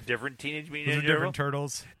songs. That's a different Teenage Mutant Those Ninja are different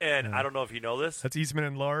Turtles. And I don't know if you know this. That's Eastman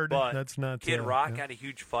and Lard. But that's not Kid Rock had a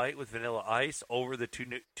huge fight with Vanilla Ice over the two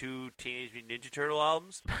Teenage Mutant Ninja Turtle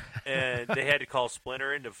albums, and they had to call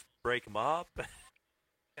Splinter in to break them up.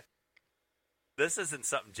 This isn't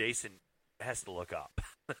something Jason has to look up.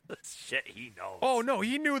 Shit, he knows. Oh no,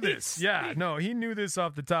 he knew this. He knew this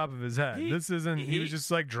off the top of his head. This isn't. He was just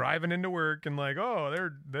like driving into work and like, oh,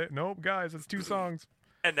 nope, guys, it's two songs.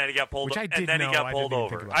 And then he got pulled. Which I did and then know. he got I pulled didn't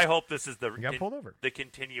over. think about I hope this is the He got pulled over. The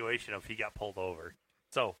continuation of he got pulled over.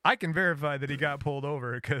 So I can verify that he got pulled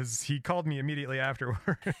over because he called me immediately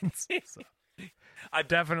afterwards. So,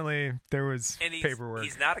 definitely there was paperwork.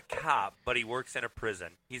 He's not a cop, but he works in a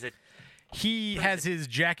prison. He has his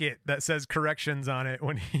jacket that says corrections on it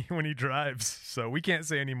when he drives, so we can't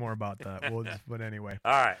say any more about that. But anyway.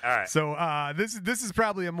 All right. So this is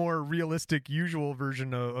probably a more realistic, usual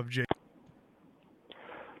version of Jay.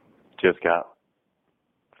 Just got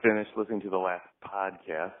finished listening to the last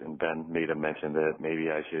podcast, and Ben made a mention that maybe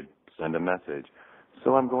I should send a message.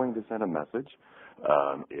 So I'm going to send a message.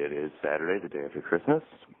 It is Saturday, the day after Christmas.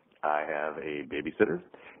 I have a babysitter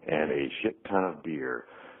and a shit ton of beer.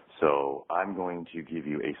 So I'm going to give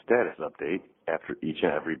you a status update after each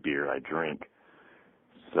and every beer I drink.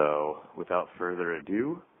 So without further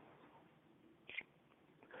ado,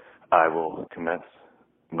 I will commence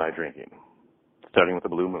my drinking, starting with the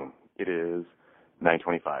Blue Moon. It is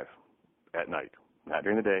 9:25 at night, not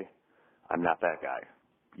during the day. I'm not that guy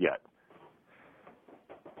yet.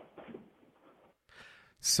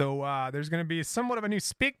 So there's going to be somewhat of a new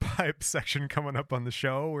Speak Pipe section coming up on the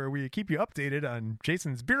show where we keep you updated on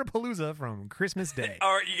Jason's Beerapalooza from Christmas Day.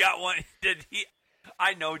 All right, you got one. Did he?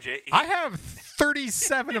 I know, Jay. I have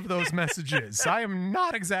 37 of those messages. I am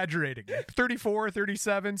not exaggerating. 34,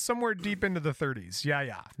 37, somewhere deep into the 30s.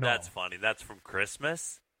 Yeah. No. That's funny. That's from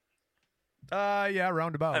Christmas? Yeah,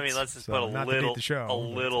 roundabout. I mean, let's just put a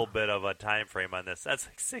little bit of a time frame on this. That's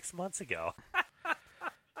like 6 months ago.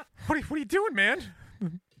 What are you doing, man?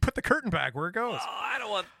 Put the curtain back where it goes. Oh, I don't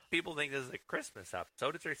want people to think this is a Christmas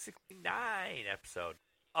episode. It's our 69 episode.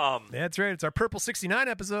 That's right. It's our Purple 69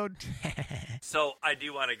 episode. So I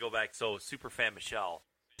do want to go back. So Superfan Michelle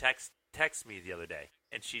text me the other day,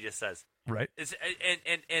 and she just says, right.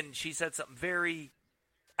 And she said something very,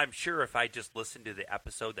 I'm sure if I just listened to the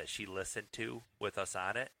episode that she listened to with us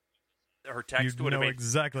on it, her text would have made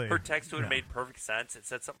exactly. Her text would have made perfect sense. It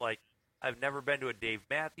said something like, I've never been to a Dave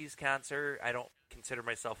Matthews concert. I don't consider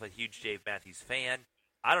myself a huge Dave Matthews fan.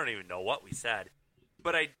 I don't even know what we said.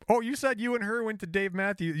 But you said you and her went to Dave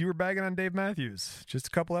Matthews. You were bagging on Dave Matthews just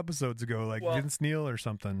a couple episodes ago, like Vince Neil or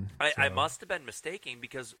something. I must have been mistaken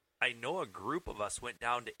because I know a group of us went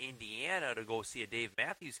down to Indiana to go see a Dave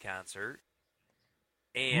Matthews concert.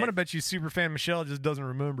 And I'm going to bet you Superfan Michelle just doesn't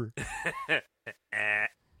remember.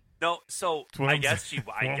 No, so I guess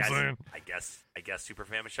I guess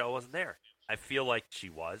Superfan Michelle wasn't there. I feel like she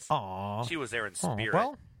was. Aww. She was there in spirit.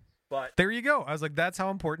 Well, but there you go. I was like, that's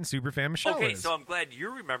how important Superfan Michelle is. Okay, so I'm glad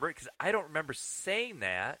you remember it because I don't remember saying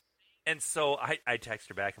that. And so I text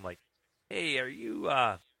her back. I'm like, hey, are you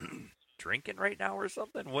drinking right now or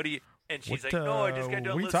something? What do you? And she's like, no, I just got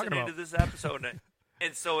to listen into this episode.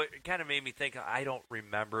 And so it kind of made me think, I don't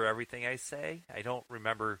remember everything I say. I don't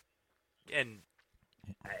remember. And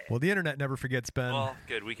Well, the internet never forgets, Ben. Well,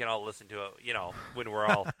 good. We can all listen to it. When we're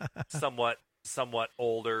all somewhat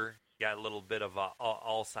older, got a little bit of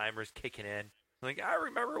Alzheimer's kicking in. Like, I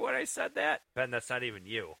remember when I said that. Ben, that's not even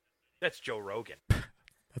you. That's Joe Rogan.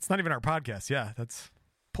 That's not even our podcast. Yeah,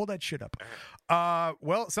 pull that shit up.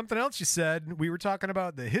 Well, something else you said. We were talking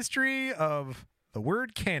about the history of the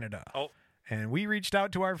word Canada. Oh. And we reached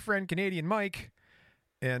out to our friend Canadian Mike.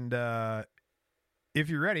 And if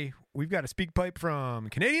you're ready, we've got a speak pipe from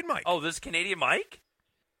Canadian Mike. Oh, this is Canadian Mike?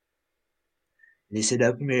 Listen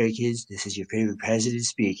up, Americans. This is your favorite president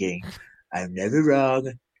speaking. I'm never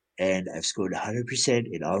wrong, and I've scored 100%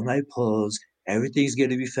 in all my polls. Everything's going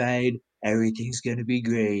to be fine. Everything's going to be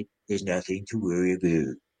great. There's nothing to worry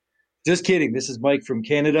about. Just kidding. This is Mike from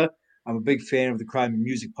Canada. I'm a big fan of the Crime and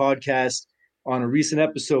Music podcast. On a recent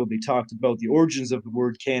episode, they talked about the origins of the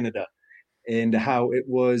word Canada and how it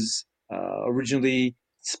was originally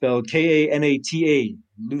spelled Kanata,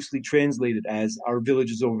 loosely translated as our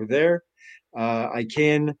villages over there. I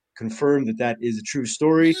can confirm that is a true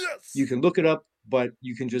story. Yes! You can look it up, but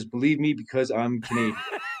you can just believe me because I'm Canadian.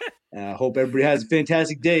 Hope everybody has a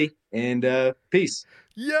fantastic day, and peace.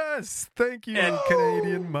 Yes, thank you,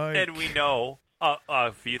 Canadian Mike. And we know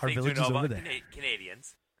a few Our things we know about there.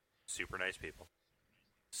 Canadians. Super nice people.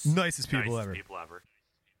 Nicest people nicest ever. people ever.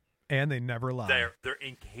 And they never lie. They're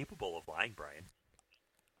incapable of lying, Brian.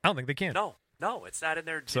 I don't think they can. No, it's not in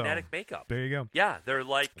their genetic makeup. There you go. Yeah, they're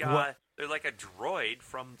like a droid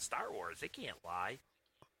from Star Wars. They can't lie.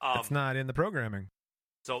 It's not in the programming.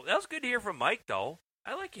 So that was good to hear from Mike, though.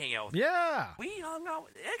 I like hanging out with him. Yeah. We hung out.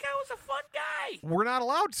 That guy was a fun guy. We're not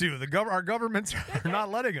allowed to. Our governments are not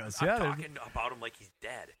letting us. I'm talking about him like he's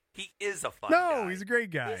dead. He is a fun guy. No, he's a great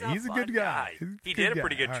guy. He's a good guy. He did a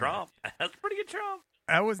pretty good Trump. That's a pretty good Trump.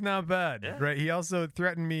 That was not bad, yeah. Right? He also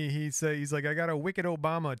threatened me. He's like, I got a wicked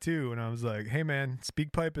Obama too, and I was like, hey man,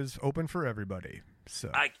 SpeakPipe is open for everybody.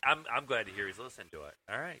 So I'm glad to hear he's listening to it.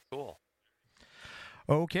 All right, cool.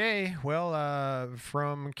 Okay, well,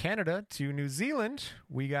 from Canada to New Zealand,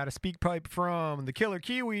 we got a SpeakPipe from the Killer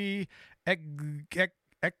Kiwi, Ekuzig.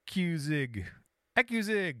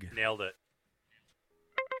 Nailed it.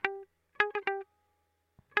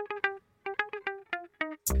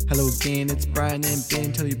 Hello again, it's Brian and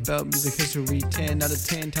Ben. Tell you about music history. 10 out of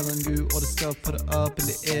 10, telling you all the stuff, put it up in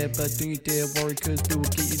the air. But don't you dare worry, cause we will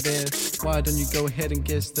get you there. Why don't you go ahead and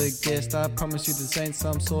guess the guest? I promise you this ain't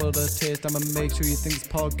some sort of test. I'ma make sure you think this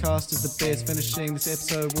podcast is the best. Finishing this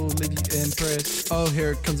episode will leave you impressed. Oh,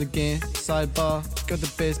 here it comes again, sidebar. Got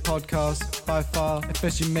the best podcast by far. At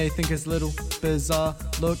first you may think it's a little bizarre.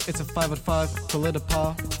 Look, it's a 5 out of 5, call it a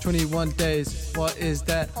par. 21 days, what is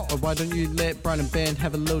that? Or why don't you let Brian and Ben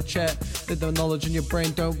have a little chat? Let the knowledge in your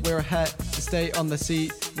brain, don't wear a hat. Stay on the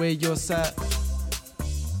seat where you're sat.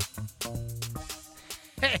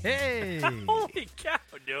 Hey! Holy cow,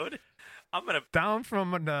 dude! I'm gonna down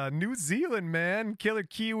from New Zealand, man. Killer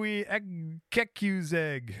Kiwi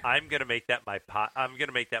Ekuzig. I'm gonna make that my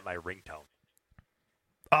ringtone.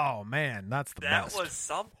 Oh man, that's the best. That was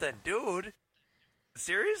something, dude.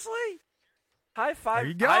 Seriously? High five! There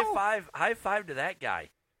you go. High five to that guy.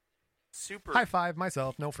 Super high five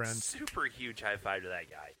myself, no friends. Super huge high five to that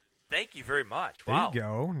guy. Thank you very much. There wow. you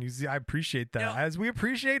go. I appreciate that. As we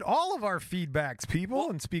appreciate all of our feedbacks, people,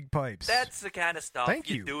 and SpeakPipes. That's the kind of stuff Thank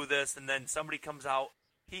you do this, and then somebody comes out.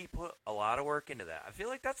 He put a lot of work into that. I feel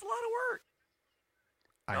like that's a lot of work.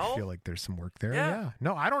 I feel like there's some work there. Yeah.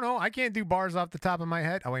 No, I don't know. I can't do bars off the top of my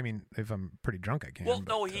head. Oh, I mean, if I'm pretty drunk, I can. Well, but,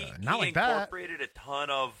 no, he incorporated a ton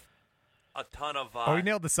of. Oh, he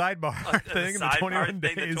nailed the sidebar thing. The 21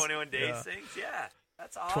 days. The 21 days things. Yeah,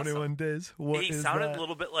 that's awesome. 21 days. What he is sounded that? a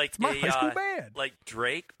little bit like it's my high school band, like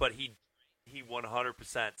Drake, but he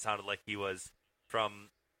 100% sounded like he was from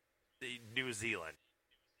New Zealand.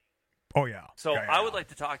 Oh yeah. So yeah. I would like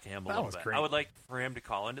to talk to him a little bit. Great. I would like for him to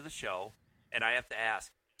call into the show, and I have to ask.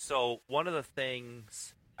 So one of the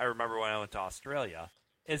things I remember when I went to Australia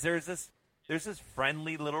is there's this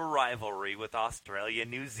friendly little rivalry with Australia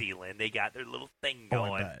and New Zealand. They got their little thing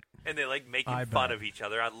going, and they like making fun of each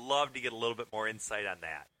other. I'd love to get a little bit more insight on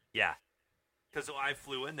that. Yeah, because when I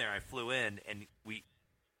flew in, and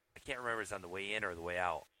I can't remember if it was on the way in or the way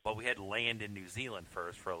out, but we had to land in New Zealand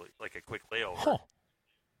first for like a quick layover. Huh.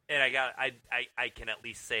 And I can at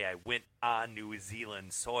least say I went on New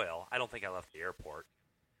Zealand soil. I don't think I left the airport.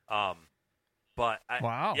 But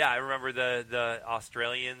I remember the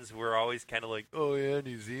Australians were always kind of like, oh yeah,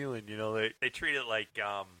 New Zealand. You know, they treat it like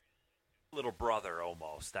little brother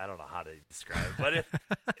almost. I don't know how to describe it, but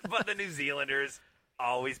but the New Zealanders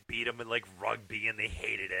always beat them in like rugby, and they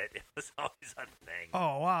hated it. It was always a thing.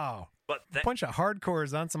 Oh wow! But a bunch of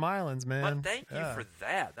hardcores on some islands, man. But thank you for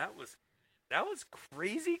that. That was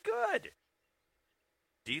crazy good.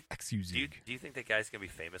 Do you think that guy's gonna be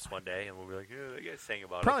famous one day, and we'll be like, oh, that guy sang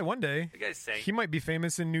about Probably us. one day. That guy sang. He might be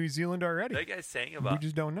famous in New Zealand already. That guy sang about. We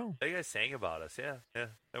just don't know. That guy sang about us. Yeah.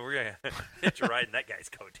 And we're gonna hitch a ride in that guy's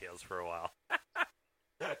coattails for a while.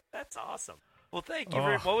 That's awesome. Well, thank you.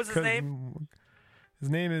 What was his name? His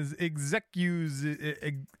name is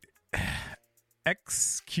Xqzig.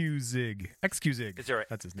 Xqzig.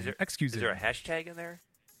 That's his name. Xqzig. Is there a hashtag in there?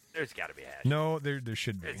 There's got to be a hashtag. No, there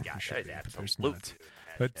should be. There's not.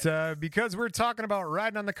 But because we're talking about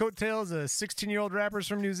riding on the coattails of 16-year-old rappers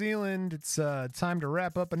from New Zealand, it's time to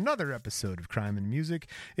wrap up another episode of Crime and Music.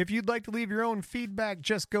 If you'd like to leave your own feedback,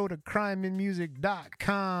 just go to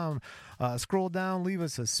crimeandmusic.com. Scroll down, leave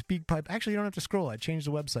us a speak pipe. Actually, you don't have to scroll. I changed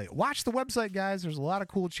the website. Watch the website, guys. There's a lot of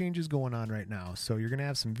cool changes going on right now. So you're going to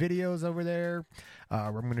have some videos over there.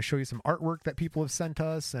 I'm going to show you some artwork that people have sent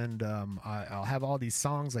us, and I'll have all these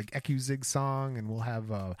songs like Xqzig song, and we'll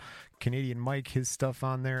have Canadian Mike, his stuff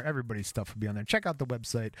on there. Everybody's stuff will be on there. Check out the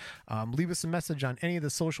website. Leave us a message on any of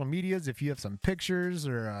the social medias. If you have some pictures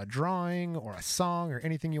or a drawing or a song or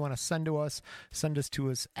anything you want to send to us, send us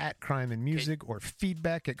to us at Crime and Music or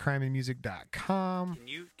feedback at crimeandmusic.com.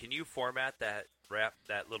 Can you format that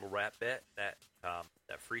little rap bit, that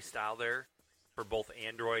freestyle there for both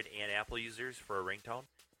Android and Apple users for a ringtone?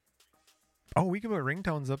 Oh, we can put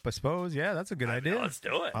ringtones up, I suppose. Yeah, that's a good idea. Let's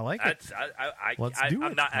do it. I like it. Let's do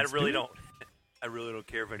it. I really don't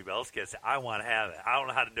care if anybody else gets it. I want to have it. I don't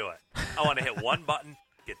know how to do it. I want to hit one button,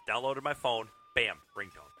 get downloaded to my phone, bam,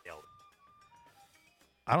 ringtone. Nailed it.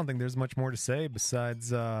 I don't think there's much more to say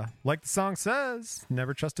besides, like the song says,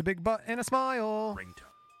 never trust a big butt and a smile. Ringtone.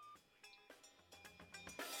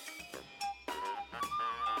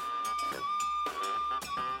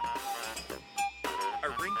 Are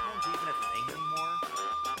ringtones even a thing anymore?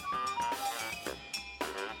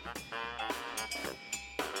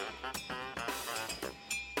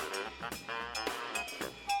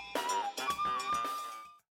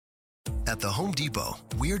 At the Home Depot,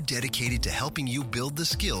 we're dedicated to helping you build the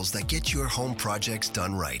skills that get your home projects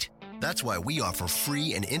done right. That's why we offer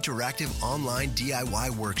free and interactive online DIY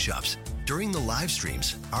workshops. During the live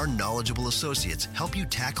streams, our knowledgeable associates help you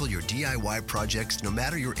tackle your DIY projects no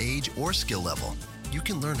matter your age or skill level. You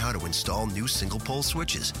can learn how to install new single-pole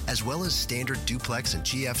switches, as well as standard duplex and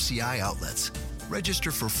GFCI outlets.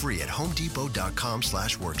 Register for free at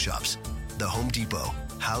homedepot.com/workshops. The Home Depot,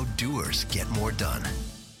 how doers get more done.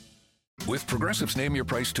 With Progressive's Name Your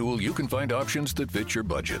Price tool, you can find options that fit your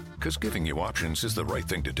budget, because giving you options is the right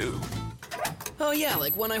thing to do. Oh yeah,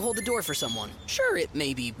 like when I hold the door for someone. Sure, it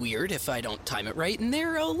may be weird if I don't time it right, and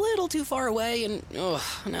they're a little too far away, and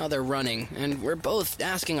now they're running. And we're both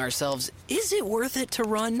asking ourselves, is it worth it to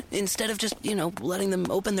run instead of just, letting them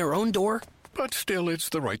open their own door? But still, it's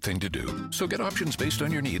the right thing to do. So get options based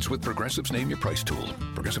on your needs with Progressive's Name Your Price tool.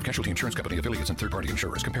 Progressive Casualty Insurance Company, affiliates, and third-party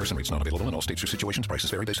insurers. Comparison rates not available in all states or situations.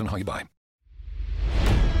 Prices vary based on how you buy.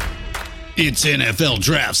 It's NFL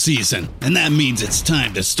draft season, and that means it's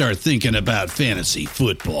time to start thinking about fantasy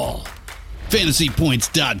football.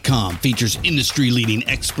 FantasyPoints.com features industry-leading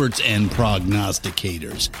experts and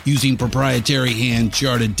prognosticators using proprietary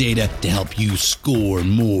hand-charted data to help you score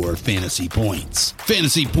more fantasy points.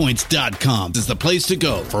 FantasyPoints.com is the place to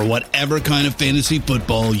go for whatever kind of fantasy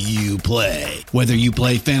football you play. Whether you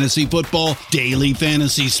play fantasy football, daily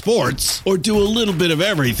fantasy sports, or do a little bit of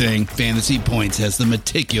everything, Fantasy Points has the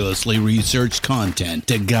meticulously researched content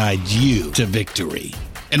to guide you to victory.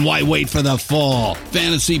 And why wait for the fall?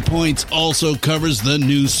 Fantasy Points also covers the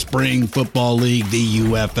new spring football league, the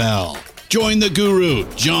UFL. Join the guru,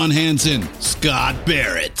 John Hansen, Scott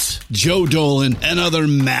Barrett, Joe Dolan, and other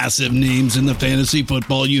massive names in the fantasy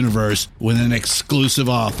football universe with an exclusive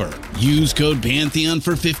offer. Use code Pantheon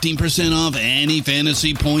for 15% off any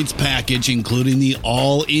Fantasy Points package, including the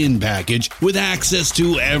all-in package, with access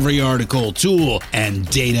to every article, tool, and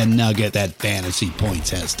data nugget that Fantasy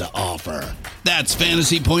Points has to offer. That's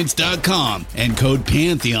FantasyPoints.com and code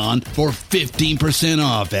Pantheon for 15%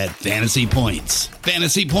 off at Fantasy Points.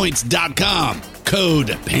 FantasyPoints.com,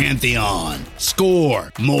 code Pantheon.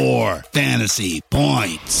 Score more fantasy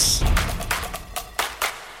points.